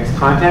page with mixed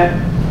content.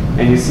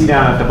 And you see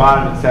down at the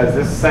bottom it says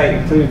this site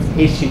includes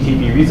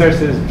HTTP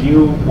resources,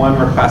 view one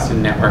requested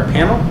network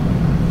panel.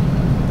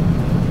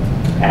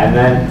 And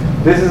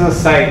then this is a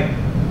site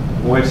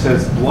which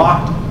says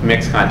blocked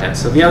mixed content.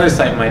 So the other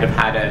site might have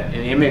had an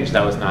image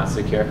that was not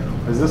secure,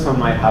 whereas this one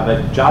might have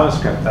a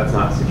JavaScript that's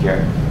not secure.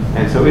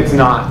 And so it's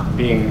not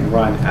being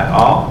run at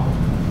all.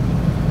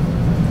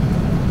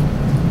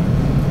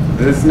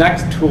 This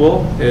next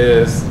tool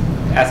is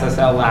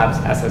SSL Labs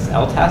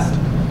SSL test.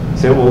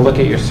 So it will look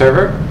at your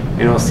server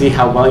and it will see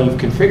how well you've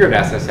configured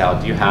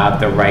SSL. Do you have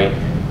the right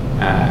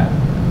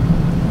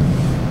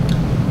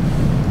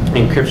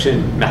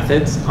encryption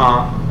methods?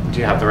 Do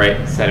you have the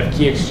right set of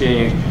key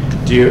exchange?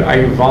 Are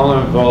you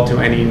vulnerable to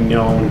any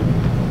known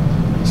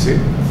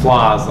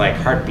flaws like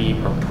Heartbeat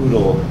or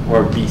Poodle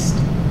or Beast?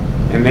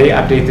 And they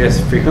update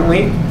this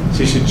frequently, so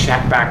you should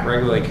check back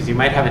regularly, because you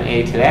might have an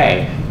A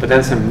today, but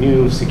then some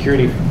new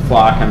security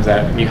flaw comes out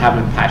and you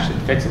haven't patched it to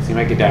fix it, so you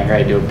might get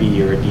downgraded to a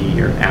B or a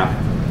D or an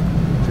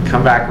F. So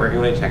come back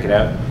regularly, check it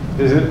out.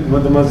 The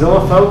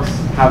Mozilla folks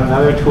have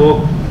another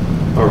tool,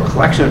 or a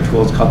collection of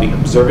tools called the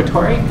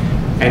Observatory,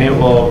 and it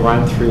will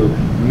run through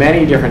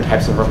many different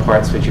types of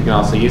reports, which you can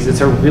also use.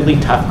 It's a really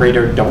tough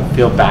grader. Don't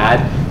feel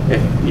bad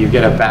if you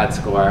get a bad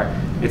score.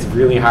 It's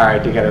really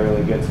hard to get a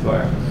really good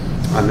score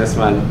on this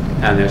one,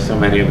 and there's so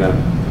many of them.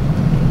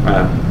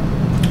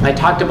 I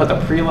talked about the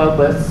preload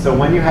list. So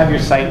when you have your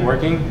site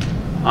working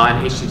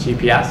on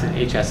HTTPS and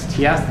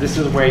HSTS, this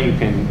is where you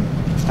can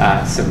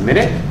submit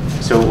it.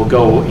 So it will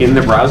go in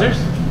the browsers.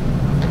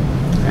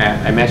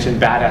 I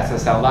mentioned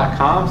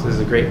badssl.com, so this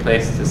is a great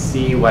place to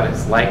see what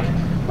it's like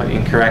when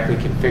incorrectly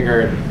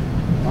configured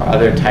or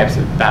other types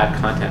of bad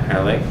content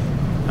are like.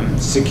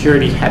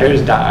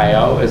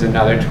 Securityheaders.io is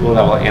another tool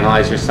that will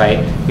analyze your site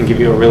and give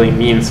you a really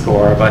mean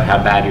score about how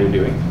bad you're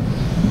doing.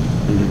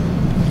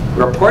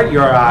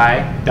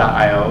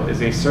 Reporturi.io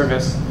is a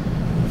service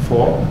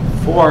for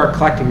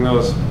collecting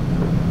those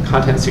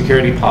content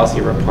security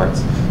policy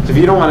reports. So if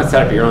you don't want to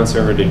set up your own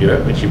server to do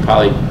it, which you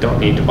probably don't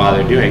need to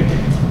bother doing,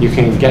 you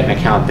can get an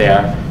account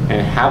there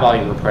and have all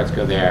your reports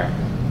go there,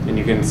 and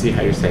you can see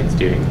how your site's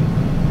doing.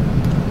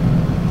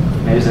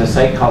 There's a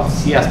site called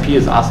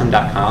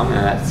cspsawesome.com, and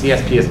that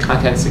CSP is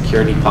Content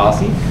Security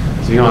Policy.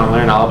 So if you want to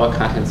learn all about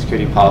content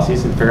security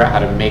policies and figure out how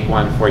to make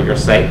one for your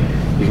site,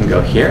 you can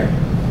go here.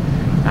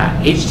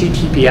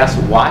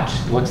 HTTPS Watch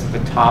looks at the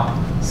top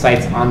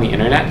sites on the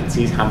internet and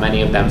sees how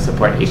many of them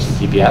support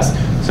HTTPS.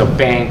 So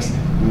banks,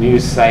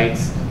 news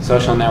sites,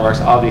 social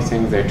networks, all these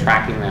things, they're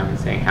tracking them and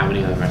saying how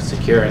many of them are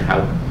secure and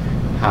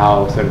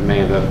how sort of many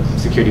of the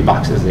security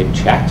boxes they've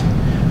checked.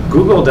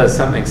 Google does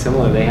something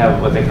similar. They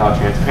have what they call a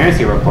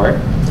transparency report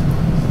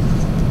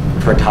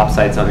for top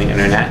sites on the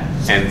internet,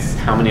 and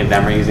how many of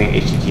them are using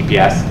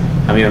HTTPS,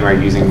 how many of them are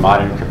using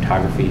modern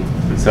cryptography,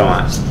 and so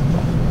on.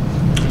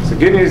 So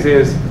good news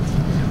is,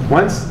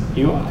 once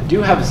you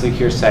do have a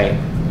secure site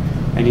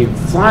and you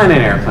fly in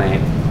an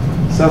airplane,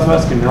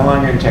 Southwest can no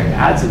longer inject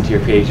ads into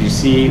your page. You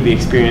see the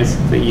experience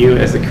that you,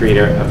 as the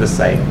creator of the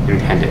site,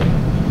 intended.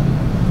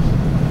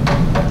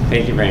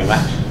 Thank you very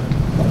much.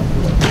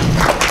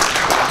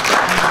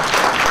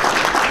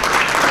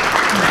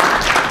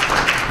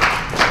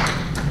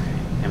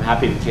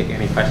 Happy to take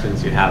any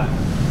questions you have.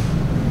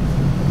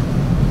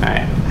 All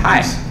right.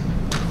 Hi.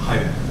 Hi.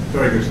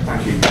 Very good.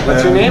 Thank you.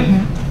 What's your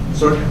name?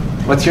 Sorry?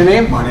 What's your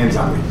name? My name's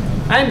Andy.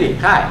 Andy.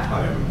 Hi.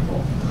 Hi,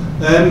 Paul.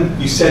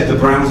 You said the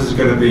browsers are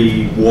going to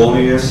be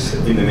warning us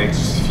in the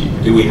next few.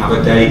 Do we have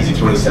a date? Is it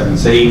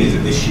 2017? Is it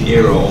this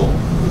year or?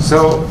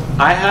 So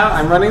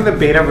I'm running the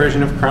beta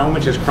version of Chrome,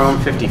 which is Chrome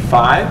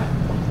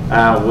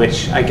 55,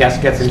 which I guess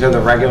gets into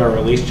the regular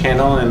release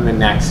channel in the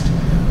next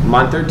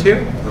month or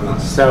two.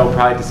 So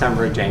probably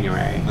December or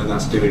January. And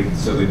that's doing,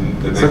 so the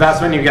next, so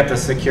that's when you get the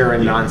secure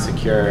and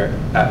non-secure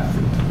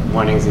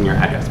warnings in your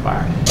address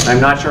bar. I'm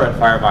not sure what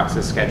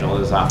Firebox's schedule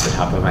is off the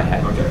top of my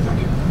head. Okay, thank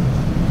you.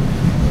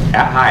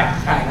 Hi.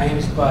 Hi, my name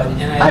is Bud,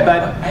 and Hi,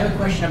 Bud. I have a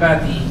question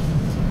about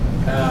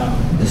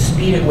the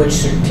speed at which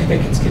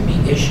certificates can be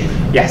issued.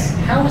 Yes.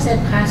 How is that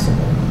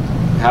possible?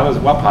 How is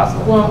what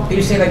possible? Well,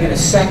 you say like in a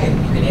second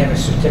you can have a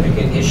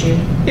certificate issued?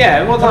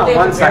 Yeah, well, not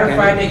 1 second.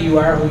 Verify that you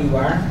are who you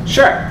are?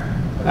 Sure.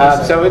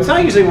 So it's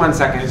not usually 1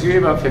 second. It's usually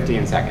about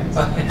 15 seconds.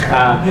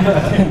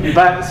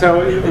 But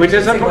so, which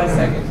is 1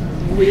 second.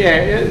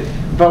 Yeah,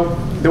 but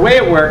the way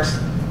it works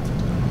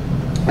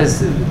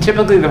is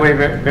typically the way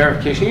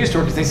verification used to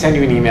work is they send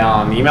you an email,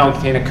 and the email will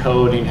contain a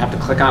code, and you have to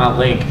click on a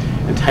link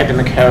and type in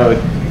the code,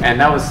 and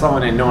that was slow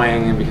and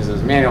annoying because it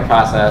was a manual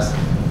process,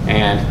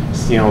 and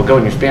will go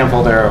in your spam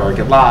folder or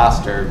get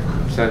lost, or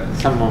so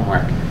some won't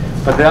work.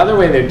 But the other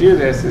way they do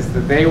this is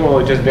that they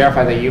will just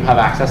verify that you have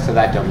access to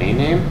that domain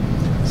name.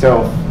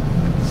 So,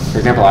 for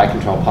example, I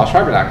control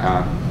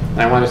paulschreiber.com,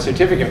 and I want a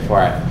certificate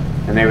for it.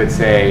 And they would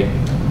say,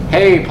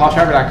 hey,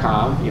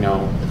 paulschreiber.com,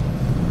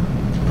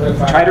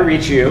 try to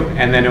reach you,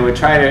 and then it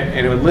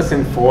would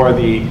listen for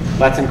the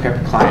Let's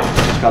Encrypt client,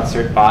 which is called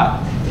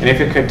certbot. And if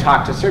it could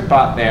talk to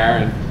certbot there,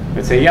 and it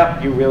would say,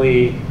 yep, you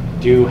really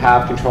do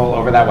have control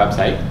over that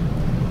website.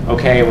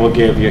 Okay, we'll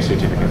give you a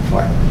certificate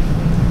for it.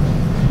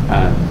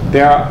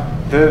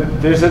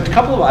 There's a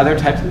couple of other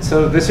types.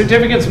 So the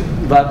certificates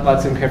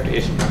Let's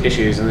Encrypt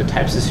issues, and the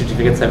types of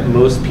certificates that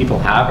most people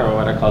have are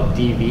what are called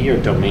DV, or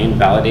domain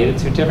validated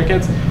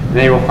certificates, and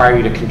they require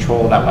you to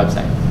control that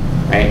website,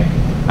 right?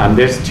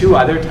 There's 2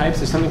 other types.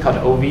 There's something called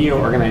OV,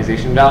 or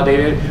organization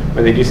validated,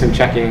 where they do some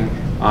checking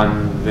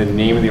on the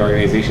name of the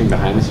organization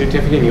behind the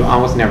certificate, and you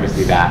almost never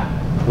see that.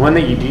 The one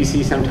that you do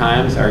see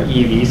sometimes are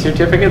EV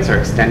certificates, or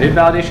extended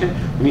validation.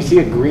 When you see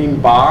a green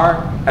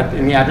bar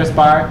in the address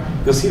bar,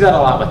 you'll see that a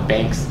lot with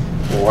banks,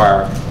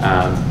 or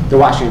the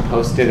Washington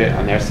Post did it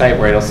on their site,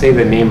 where it'll say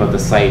the name of the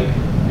site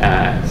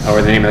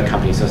or the name of the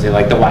company. So say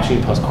like the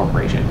Washington Post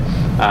Corporation,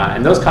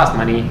 and those cost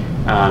money.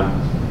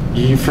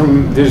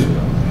 There's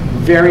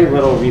very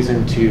little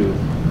reason to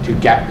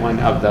get one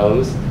of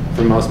those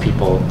for most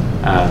people,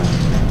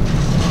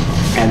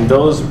 and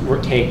those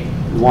take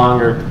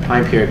longer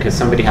time period because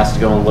somebody has to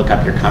go and look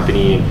up your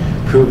company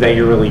and prove that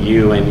you're really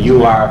you, and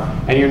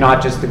you're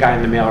not just the guy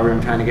in the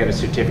mailroom trying to get a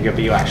certificate,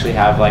 but you actually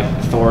have like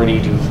authority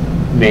to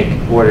make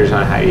orders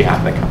on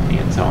behalf of the company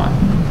and so on.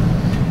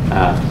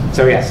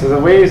 So the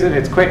ways that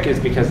it's quick is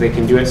because they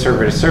can do it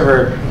server to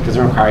server. It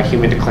doesn't require a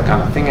human to click on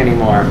the thing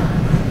anymore.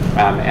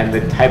 And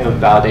the type of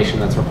validation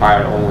that's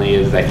required only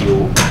is that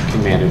you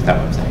can manage that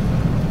website.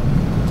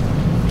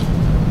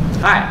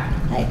 Hi.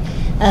 Hi.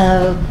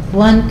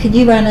 Could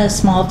you run a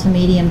small to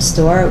medium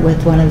store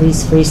with one of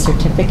these free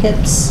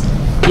certificates?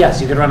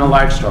 Yes, you could run a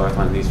large store with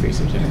one of these free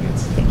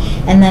certificates.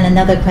 And then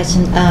another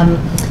question,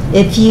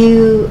 if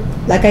you,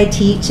 like I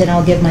teach and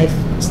I'll give my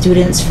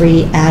students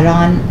free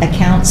add-on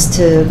accounts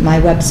to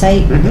my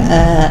website.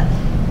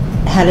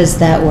 How does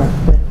that work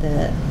with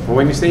the? Well,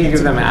 when you say you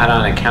give them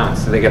add-on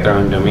accounts, do they get their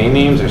own domain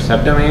names or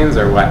subdomains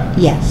or what?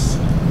 Yes.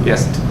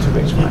 Yes, to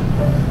which one?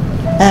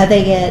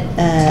 They get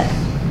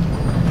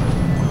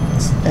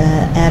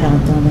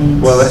add-on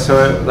domains. Well,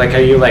 so like,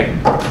 are you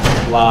like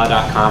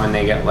blah.com and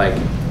they get like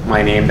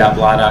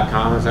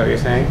myname.blah.com? Is that what you're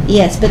saying?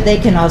 Yes, but they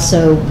can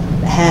also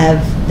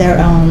have their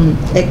own.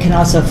 It can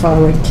also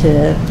forward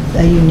to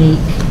a unique.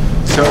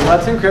 So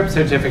Let's Encrypt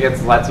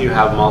certificates lets you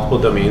have multiple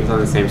domains on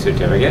the same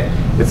certificate.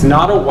 It's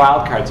not a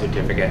wildcard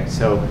certificate,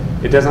 so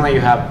it doesn't let you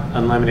have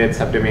unlimited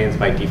subdomains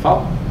by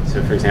default.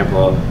 So for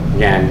example,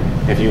 again,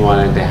 if you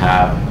wanted to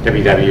have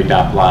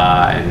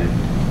www.blah and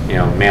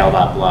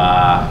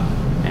mail.blah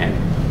and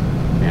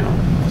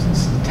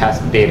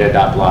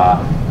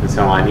testdata.blah and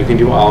so on, you can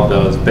do all of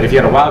those. But if you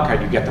had a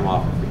wildcard, you get them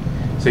all for free.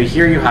 So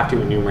here you have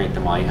to enumerate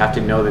them all. You have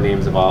to know the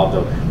names of all of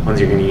the ones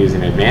you're going to use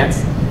in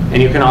advance.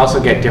 And you can also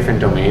get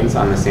different domains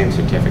on the same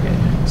certificate.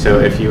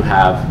 So if you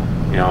have,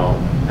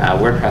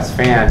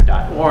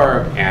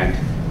 WordPressFan.org and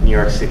New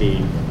York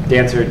City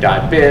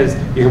Dancer.biz,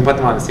 you can put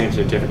them on the same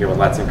certificate with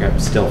Let's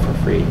Encrypt still for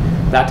free.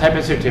 That type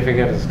of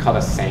certificate is called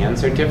a SAN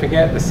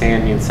certificate. The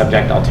SAN means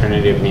Subject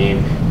Alternative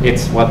Name.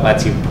 It's what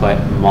lets you put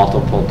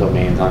multiple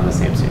domains on the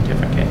same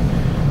certificate.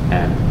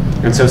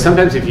 And so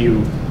sometimes if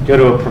you go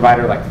to a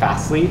provider like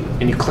Fastly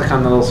and you click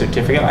on the little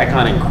certificate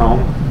icon in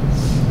Chrome,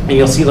 and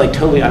you'll see like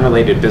totally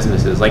unrelated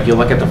businesses. Like you'll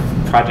look at the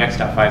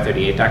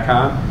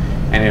projects.538.com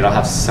and it'll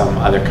have some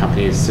other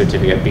company's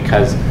certificate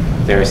because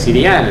they're a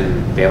CDN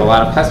and they have a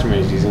lot of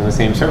customers using the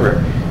same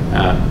server.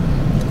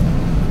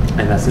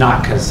 And that's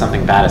not because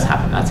something bad has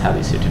happened. That's how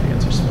these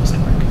certificates are supposed to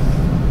work.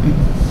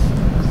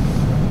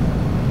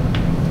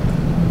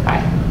 Hi.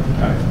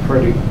 Hi,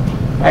 Freddie.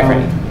 Hi,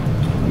 Freddie.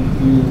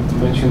 You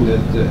mentioned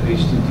that the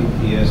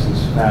HTTPS is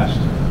fast.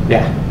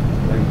 Yeah.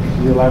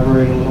 Can you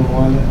elaborate a little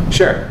more on that?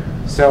 Sure.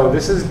 So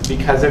this is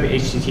because of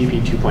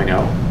HTTP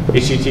 2.0.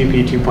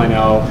 HTTP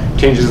 2.0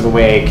 changes the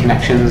way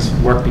connections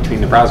work between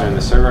the browser and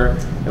the server.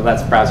 It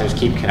lets browsers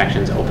keep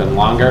connections open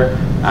longer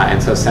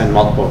and so send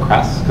multiple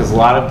requests. Because a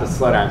lot of the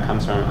slowdown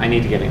comes from, I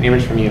need to get an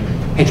image from you.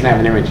 Hey, can I have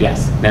an image?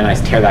 Yes. Then I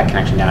tear that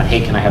connection down. Hey,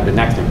 can I have the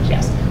next image?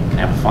 Yes. Can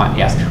I have a font?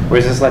 Yes.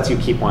 Whereas this lets you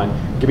keep one.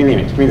 Give me the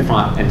image. Give me the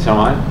font, and so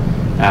on.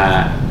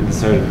 It's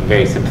sort of a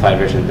very simplified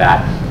version of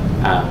that.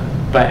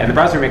 And the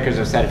browser makers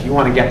have said if you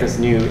want to get this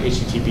new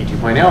HTTP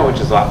 2.0, which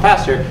is a lot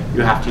faster,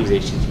 you have to use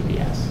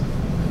HTTPS.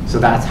 So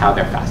that's how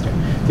they're faster.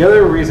 The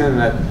other reason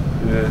that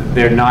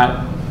they're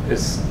not,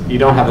 you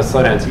don't have the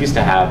slowdowns you used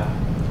to have,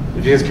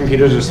 is because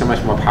computers are so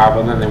much more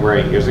powerful than they were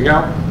 8 years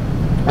ago.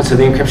 And so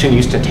the encryption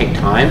used to take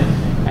time,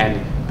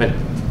 but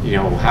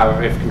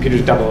if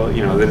computers double,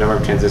 the number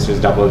of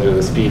transistors doubles or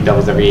the speed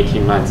doubles every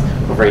 18 months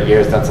over 8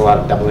 years, that's a lot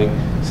of doubling.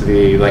 So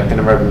the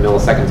number of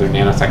milliseconds or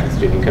nanoseconds to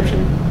do the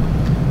encryption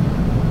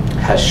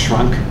has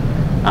shrunk,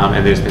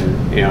 and there's been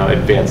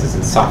advances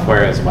in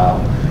software as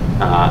well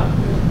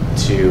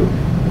to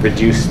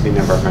reduce the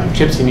number of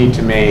chips you need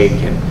to make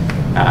and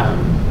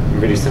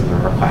reduce the number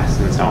of requests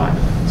and so on.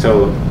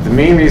 So the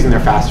main reason they're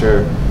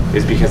faster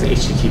is because of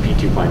HTTP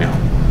 2.0,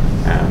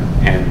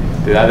 and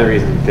the other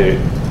reason the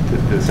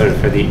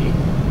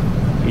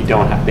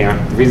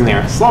reason they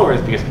aren't slower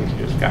is because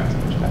computers have gotten so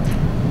much better.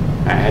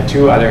 I had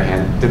two other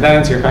hands. Did that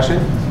answer your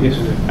question? Yes,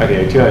 it did.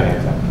 Okay, two other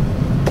hands up.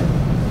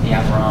 Hey,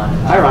 I'm Ron.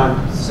 Hi,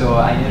 Ron. So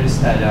I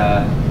noticed that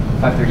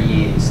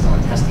 538 is still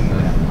in testing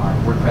mode on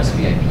WordPress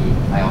VIP.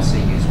 I also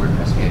use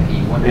WordPress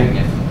VIP. Wondering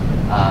if,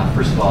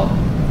 first of all,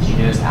 did you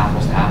notice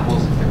apples to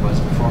apples if there was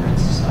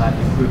performance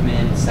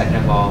improvement? Second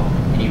of all,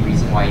 any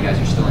reason why you guys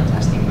are still in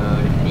testing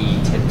mode?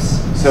 Any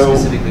tips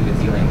specifically with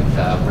dealing with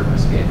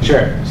WordPress VIP?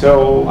 Sure.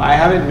 So I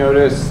haven't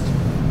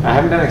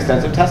done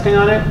extensive testing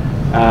on it.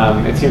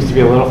 It seems to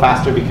be a little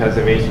faster because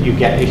you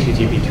get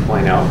HTTP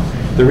 2.0.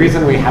 The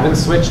reason we haven't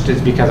switched is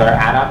because our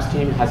ad ops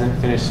team hasn't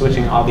finished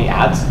switching all the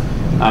ads.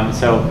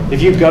 So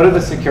if you go to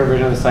the secure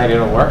version of the site,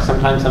 it'll work.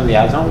 Sometimes some of the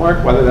ads don't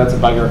work. Whether that's a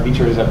bug or a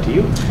feature is up to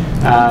you.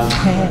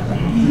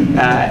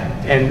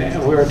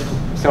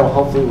 So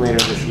hopefully later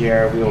this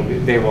year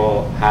they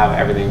will have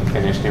everything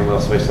finished and we'll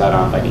switch that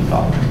on by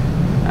default.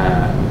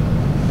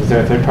 Is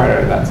there a third part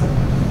or that's it?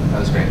 That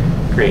was great.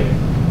 Great.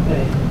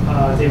 Hey,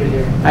 David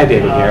here. Hi,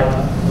 David here.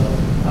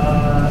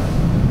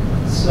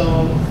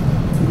 So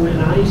when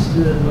I used to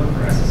look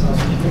for SSL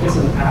certificates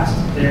in the past,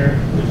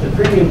 the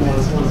premium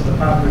ones with the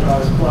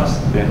 $500 plus,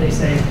 they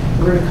say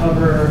we're going to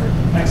cover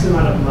X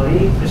amount of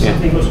money if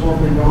something goes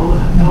horribly wrong.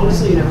 I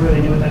honestly never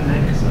really knew what that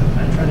meant because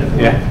I tried to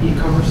avoid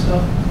e-commerce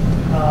stuff.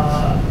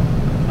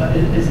 But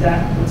is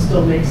that what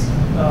still makes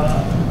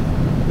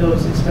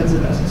those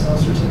expensive SSL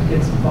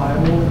certificates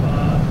viable?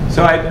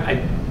 So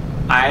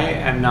I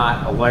am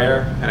not a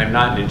lawyer and I'm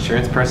not an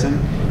insurance person.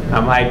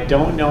 I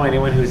don't know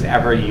anyone who's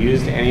ever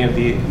used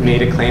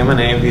made a claim on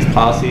any of these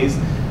policies,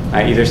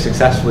 either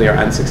successfully or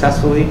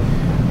unsuccessfully.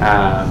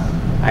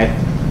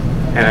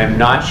 And I'm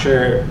not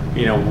sure,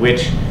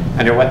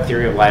 under what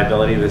theory of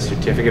liability the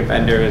certificate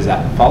vendor is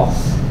at fault.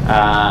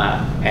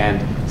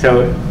 And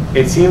so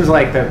it seems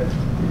like the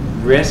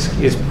risk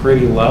is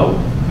pretty low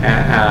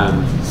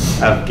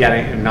of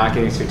not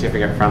getting a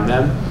certificate from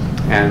them,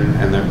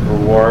 and the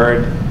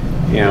reward,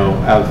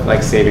 of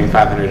like saving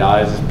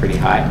 $500 is pretty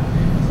high.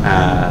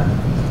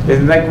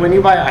 And like when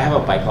you buy, I have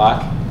a bike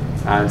lock,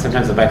 and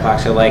sometimes the bike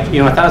locks are like,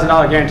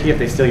 $1,000 guarantee if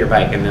they steal your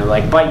bike, and they're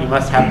like, but you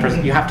must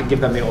have, you have to give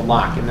them the old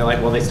lock, and they're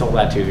like, well, they stole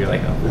that too. You're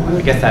like, oh, well,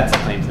 I guess that's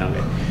claims no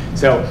good.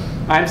 So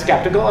I'm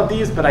skeptical of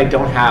these, but I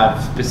don't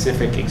have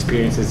specific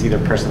experiences either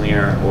personally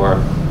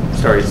or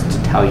stories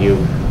to tell you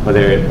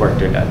whether it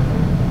worked or not.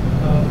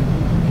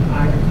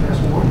 I can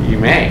ask more. You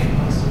may.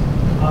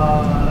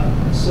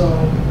 So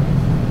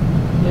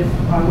if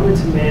I wanted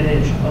to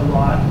manage a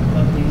lot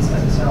of these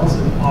SSLs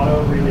and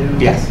auto renew,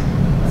 Yes.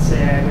 let's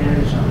say I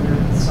manage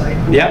 100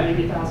 sites, Yep.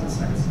 maybe 1,000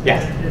 sites.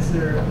 Yes. Is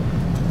there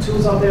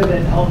tools out there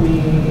that help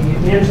me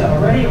manage that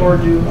already, or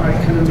do I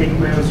kind of make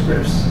my own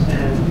scripts?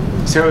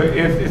 And So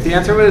if the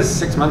answer was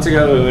 6 months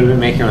ago, it would have been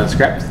make your own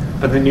script.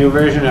 But the new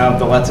version of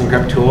the Let's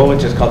Encrypt tool,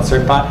 which is called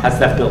certbot, has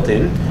that built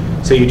in.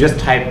 So you just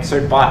type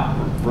certbot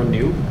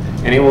renew,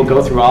 and it will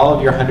go through all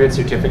of your 100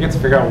 certificates,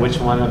 figure out which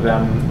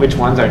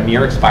ones are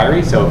near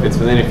expiry. So if it's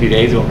within a few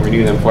days, it will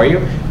renew them for you.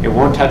 It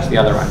won't touch the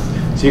other ones.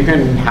 So you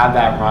can have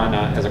that run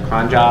as a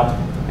cron job,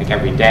 like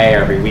every day or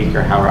every week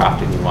or however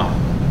often you want.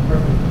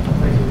 perfect.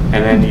 Thank you.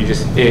 And then you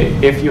just,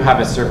 if you have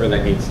a server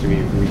that needs to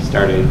be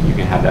restarted, you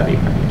can have that be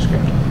part of your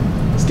script.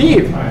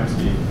 Steve. Hi, I'm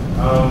Steve.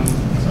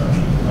 Sorry.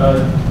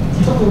 Can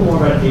you talk a little more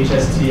about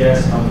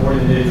HSTS, how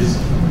important it is,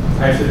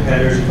 types of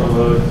headers you can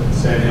load,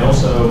 and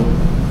also,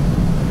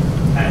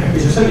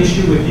 is there some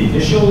issue with the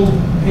initial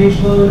page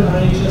load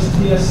on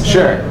HSTS?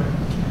 Sure.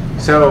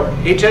 So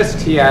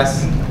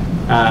HSTS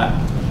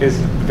is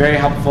very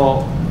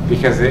helpful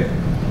because it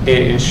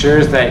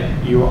ensures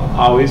that you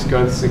always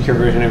go to the secure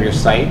version of your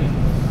site,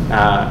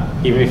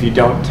 even if you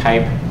don't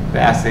type the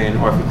S in,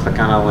 or if you click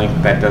on a link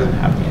that doesn't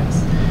have the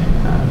S.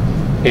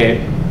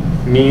 It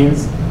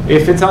means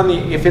if it's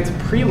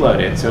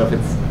preloaded, so if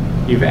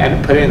you've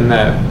put it in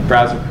the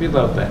browser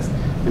preload list,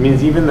 it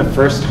means even the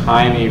first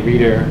time a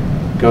reader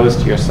goes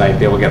to your site,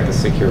 they will get the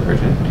secure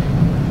version.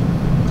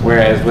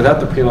 Whereas without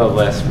the preload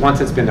list,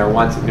 once it's been there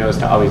once, it knows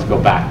to always go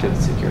back to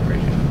the secure version.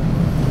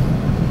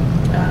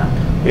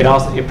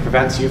 It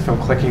prevents you from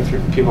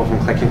people from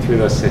clicking through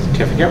those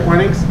certificate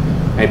warnings,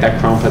 right? That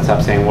Chrome puts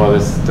up saying, well,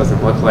 this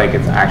doesn't look like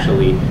it's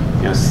actually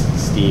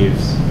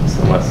Steve's,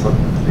 so let's look,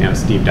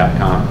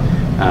 steve.com,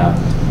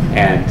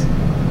 and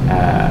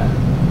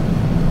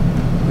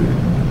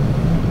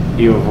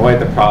you avoid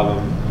the problem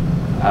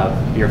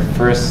of your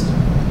first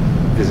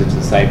visit to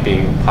the site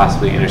being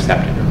possibly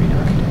intercepted or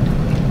redirected.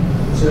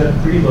 So that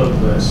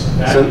preload list,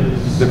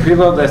 The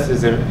preload list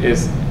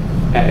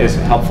is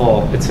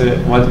helpful. It's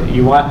what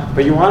you want,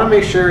 but you want to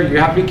make sure you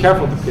have to be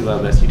careful with the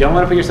preload list. You don't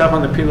want to put yourself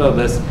on the preload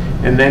list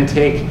and then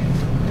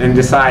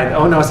decide,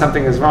 oh no,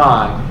 something is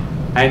wrong.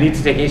 I need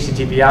to take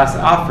HTTPS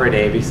off for a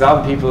day because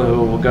all the people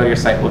who will go to your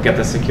site will get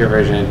the secure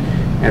version,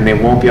 and they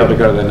won't be able to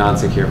go to the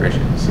non-secure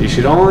version. So you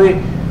should only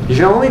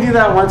do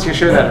that once you're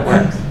sure that it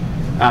works.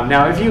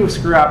 Now, if you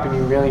screw up and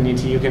you really need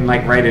to, you can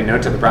write a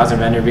note to the browser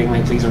vendor being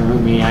like, please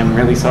remove me, I'm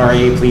really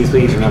sorry, please,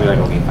 please, and they'll be like,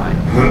 okay, fine.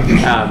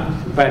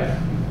 But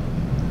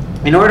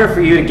in order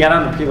for you to get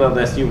on the preload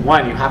list, you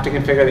have to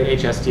configure the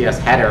HSTS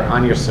header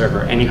on your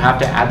server, and you have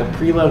to add the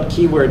preload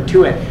keyword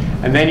to it,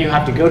 and then you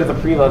have to go to the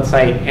preload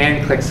site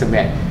and click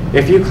submit.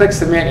 If you click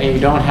submit and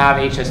you don't have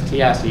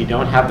HSTS, you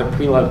don't have the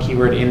preload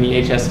keyword in the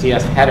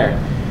HSTS header,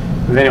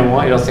 then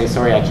it'll say,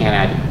 sorry, I can't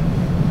add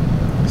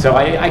you. So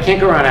I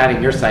can't go around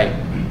adding your site,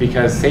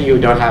 because say you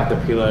don't have the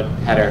preload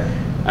header,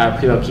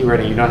 preload keyword,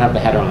 and you don't have the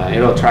header on it,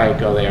 it'll try to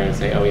go there and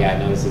say, oh yeah,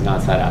 no, this is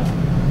not set up.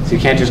 So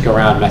you can't just go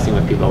around messing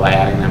with people by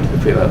adding them to the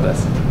preload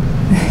list.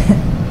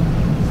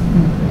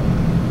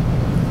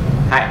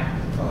 Hi.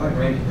 Hi,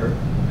 Randy here.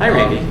 Hi,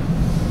 Randy.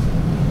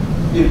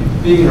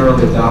 Being an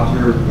early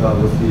adopter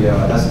with the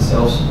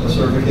SSL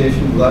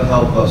certification, will that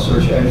help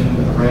search engine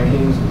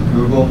rankings in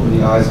Google in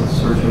the eyes of the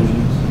search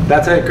engines?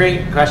 That's a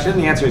great question.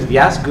 The answer is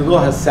yes. Google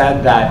has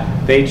said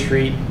that they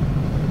treat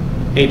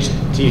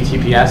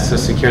HTTPS, so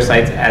secure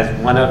sites, as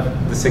one of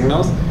the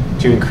signals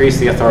to increase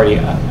the authority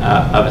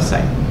of a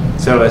site.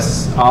 So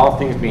as all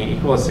things being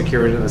equal, a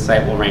secure version of the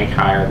site will rank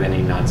higher than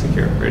a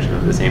non-secure version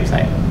of the same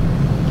site.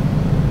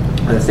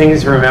 The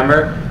things to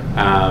remember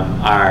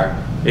are,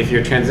 if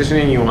you're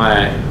transitioning, you want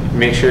to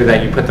make sure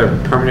that you put the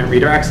permanent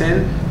redirects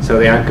in so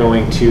they aren't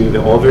going to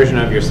the old version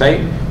of your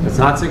site that's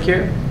not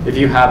secure. If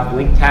you have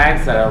link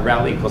tags that are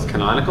rel equals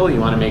canonical,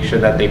 you want to make sure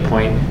that they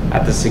point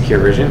at the secure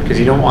version, because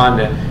you don't want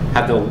to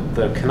have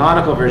the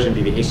canonical version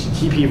be the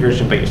HTTP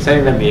version, but you're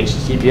setting them the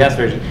HTTPS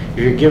version. If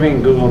you're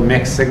giving Google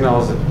mixed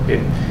signals,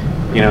 it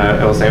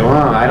will say,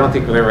 well, I don't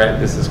think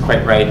this is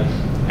quite right,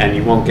 and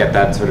you won't get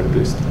that sort of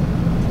boost.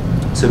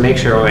 So make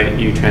sure when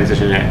you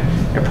transition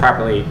it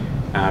properly,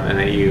 and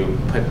that you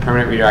put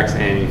permanent redirects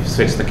in, you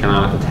switch the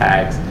canonical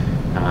tags,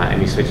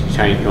 and you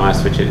want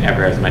to switch it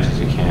ever as much as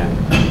you can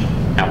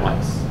at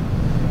once,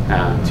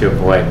 to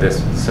avoid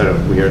this sort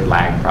of weird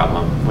lag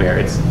problem where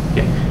it's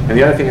Yeah. And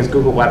the other thing is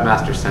Google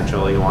Webmasters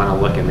Central. You want to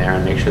look in there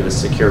and make sure the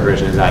secure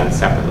version is added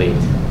separately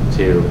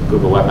to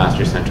Google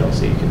Webmasters Central,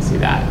 so you can see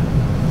that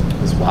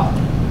as well.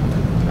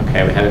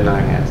 Okay, we had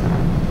another hand.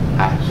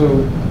 Hi. So,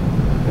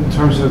 in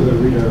terms of the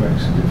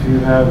redirects, if you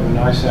have an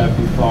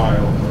ISAPI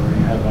file or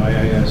you have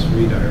IIS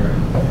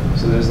redirect,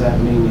 so does that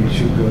mean you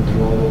should go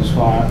through all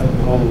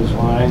those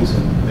lines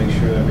and make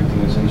sure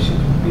everything is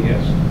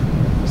HTTPS?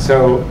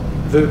 So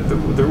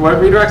what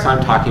redirects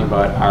I'm talking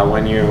about are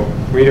when you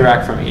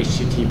redirect from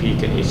HTTP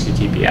to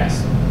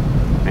HTTPS.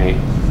 Right?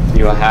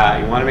 You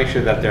want to make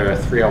sure that they're a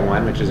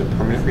 301, which is a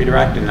permanent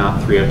redirect, and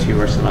not 302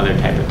 or some other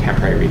type of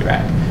temporary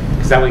redirect,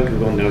 because that way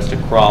Google knows to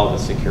crawl the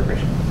secure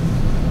version.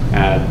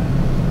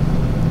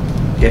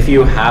 If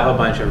you have a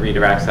bunch of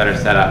redirects that are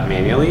set up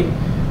manually,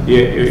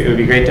 it would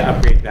be great to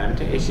upgrade them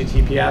to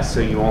HTTPS so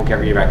you won't get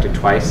redirected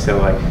twice. So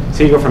like,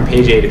 say you go from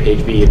page A to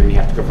page B, and then you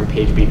have to go from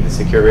page B to the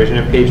secure version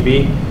of page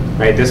B,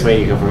 right? This way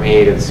you go from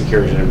A to the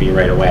secure version of B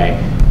right away,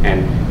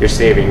 and you're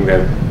saving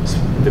the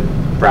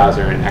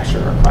browser an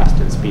extra request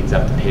and speeds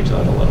up the page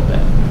load a little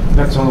bit.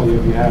 That's only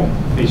if you have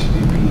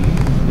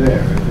HTTP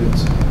there.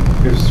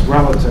 If it's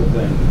relative,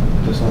 then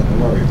there's nothing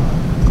to worry about.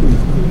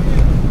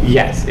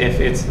 Yes,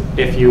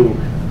 if you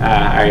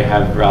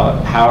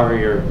however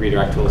your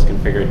redirect tool is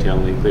configured to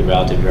only include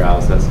relative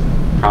URLs, that's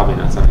probably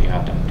not something you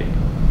have to update.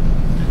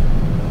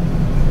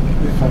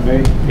 If I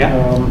may, yeah.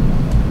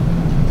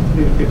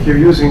 If you're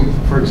using,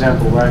 for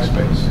example,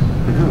 Rackspace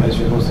as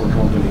your hosting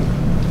company,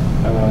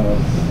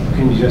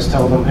 can you just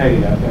tell them,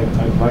 hey,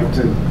 I'd like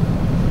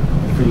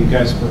for you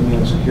guys to put me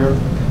on secure?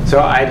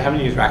 So I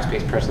haven't used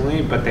Rackspace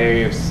personally, but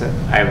I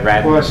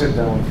read well, I sit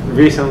down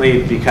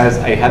recently because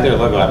I had their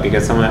logo up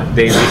because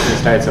they recently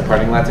started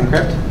supporting Let's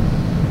Encrypt.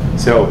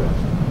 So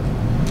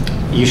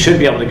you should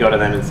be able to go to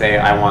them and say,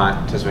 I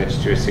want to switch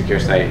to a secure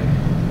site.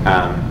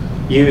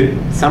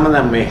 Some of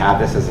them may have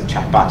this as a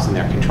checkbox in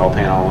their control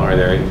panel or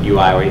their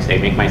UI where you say,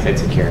 make my site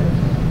secure.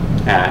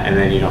 And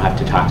then you don't have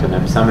to talk to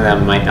them. Some of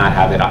them might not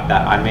have that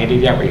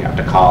automated yet, where you have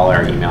to call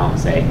or email and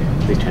say,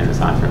 please turn this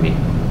on for me.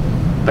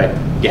 But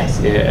yes,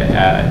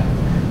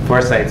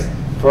 for sites,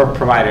 for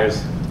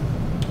providers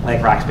like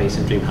Rackspace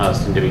and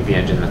DreamHost and WP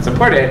Engine that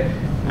support it,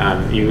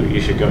 you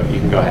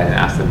can go ahead and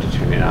ask them to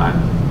turn it on,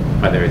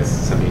 whether it's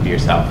something you do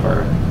yourself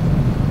or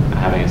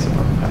having a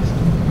support request.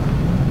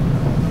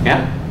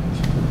 Yeah?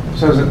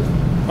 So as a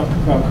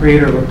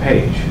creator of a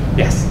page,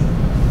 yes.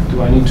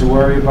 Do I need to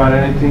worry about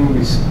anything?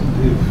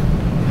 If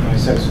I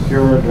said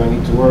secure, do I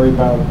need to worry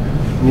about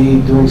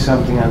me doing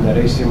something on that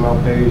HTML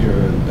page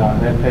or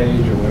 .NET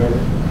page or whatever?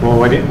 Well,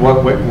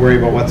 what worry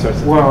about what sorts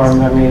of well,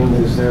 things? I mean,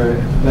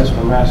 that's what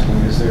I'm asking.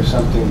 Is there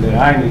something that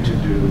I need to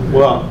do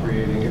well,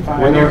 creating? If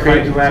I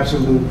do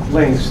absolute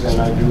links, then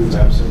I do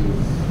absolute.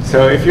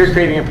 So if you're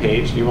creating a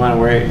page, you want to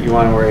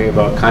worry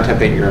about content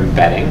that you're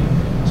embedding.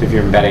 So if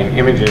you're embedding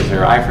images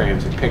or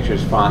iframes or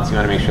pictures, fonts, you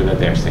want to make sure that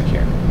they're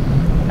secure.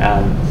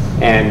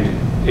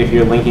 And if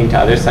you're linking to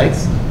other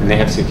sites and they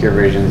have secure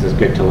versions, it's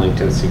good to link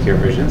to the secure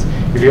versions.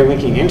 If you're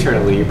linking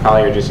internally, you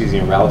probably are just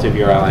using a relative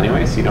URL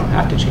anyway, so you don't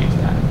have to change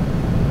that.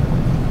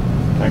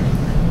 Thank you.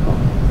 Cool.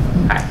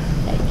 Hi.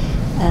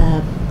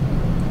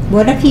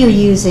 What if you're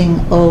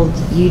using old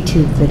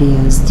YouTube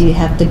videos? Do you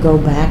have to go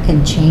back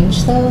and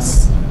change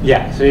those?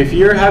 Yeah, so if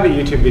you have a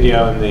YouTube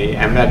video and the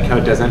embed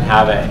code doesn't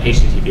have a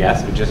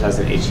HTTPS, it just has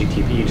an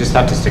HTTP, you just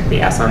have to stick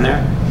the S on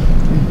there.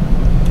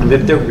 And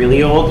if they're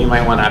really old, you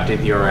might want to update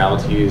the URL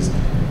to use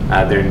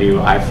their new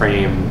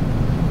iframe,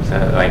 so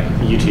like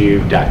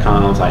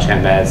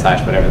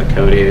youtube.com/embed/ whatever the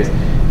code is,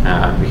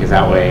 because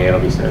that way it'll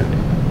be sort of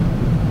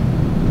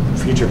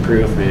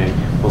future-proof and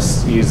we'll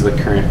use the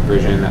current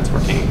version that's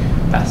working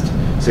best.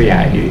 So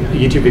yeah,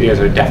 YouTube videos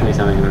are definitely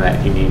something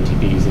that you need to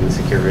be using the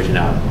secure version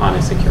of on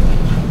a secure page.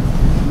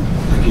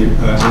 Thank you.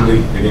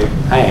 Andy, again.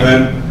 Hi,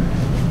 Andy.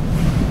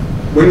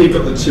 When you've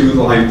got the two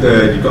live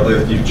there,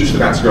 you're just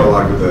about to go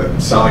live with the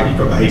site, you've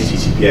got the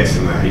HTTPS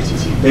and the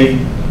HTTP.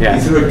 Yeah.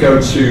 Is there a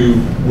go-to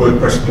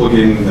WordPress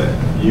plugin that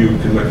you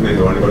can recommend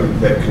or anybody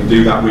that can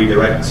do that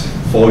redirect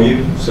for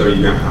you so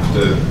you don't have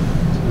to?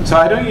 So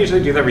I don't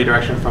usually do the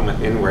redirection from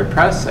within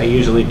WordPress. I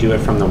usually do it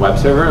from the web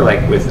server,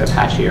 like with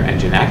Apache or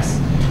Nginx,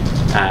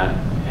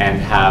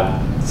 and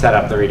have set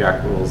up the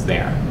redirect rules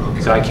there.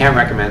 Okay. So I can't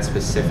recommend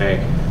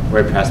specific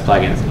WordPress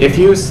plugins. If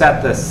you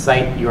set the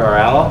site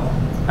URL,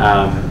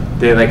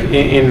 they're like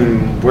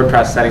in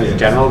WordPress settings in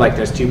general, like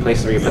there's two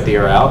places where you put the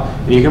URL,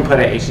 and you can put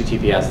a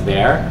HTTPS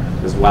there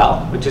as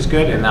well, which is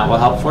good, and that will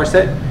help force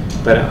it.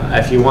 But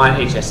if you want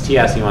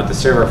HSTS, you want the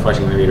server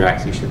forcing the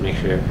redirects, you should make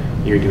sure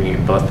you're doing it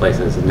in both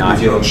places and not.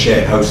 If you're on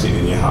shared hosting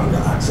and you haven't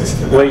got access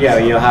to that. Well, yeah,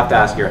 you'll have to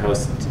ask your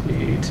host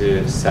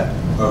to set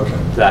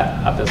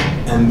that up as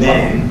well. And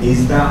then,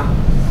 does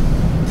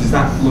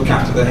that look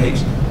after the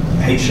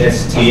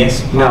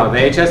HSTS? No, the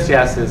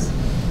HSTS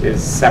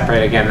is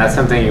separate. Again, that's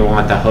something you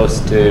want the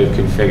host to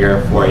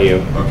configure for you.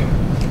 Okay.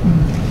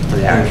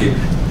 Yeah. Thank you.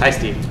 Hi,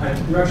 Steve.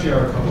 We actually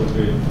are a couple of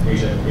good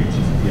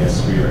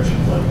HTTPS redirection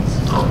plugins.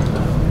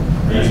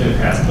 I usually in the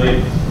past,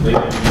 lately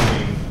I'm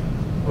using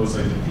hosts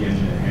like the P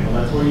Engine to handle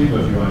that for you, but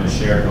if you want to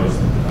share host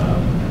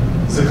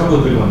There's a couple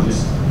of good ones.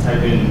 Just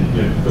type in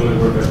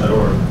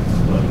buildingwordpress.org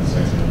plugin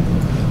section.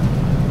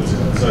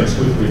 It's like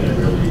exclusively that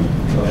really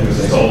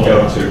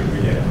Go to.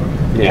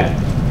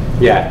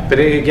 Yeah. But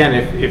again,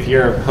 if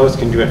your host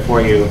can do it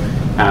for you,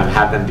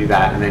 have them do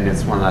that, and then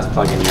it's one less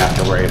plugin you have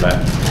to worry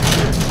about.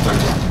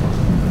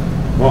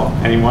 Well,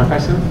 any more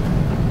questions?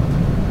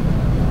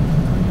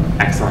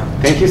 Excellent.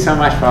 Thank you so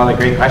much for all the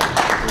great questions.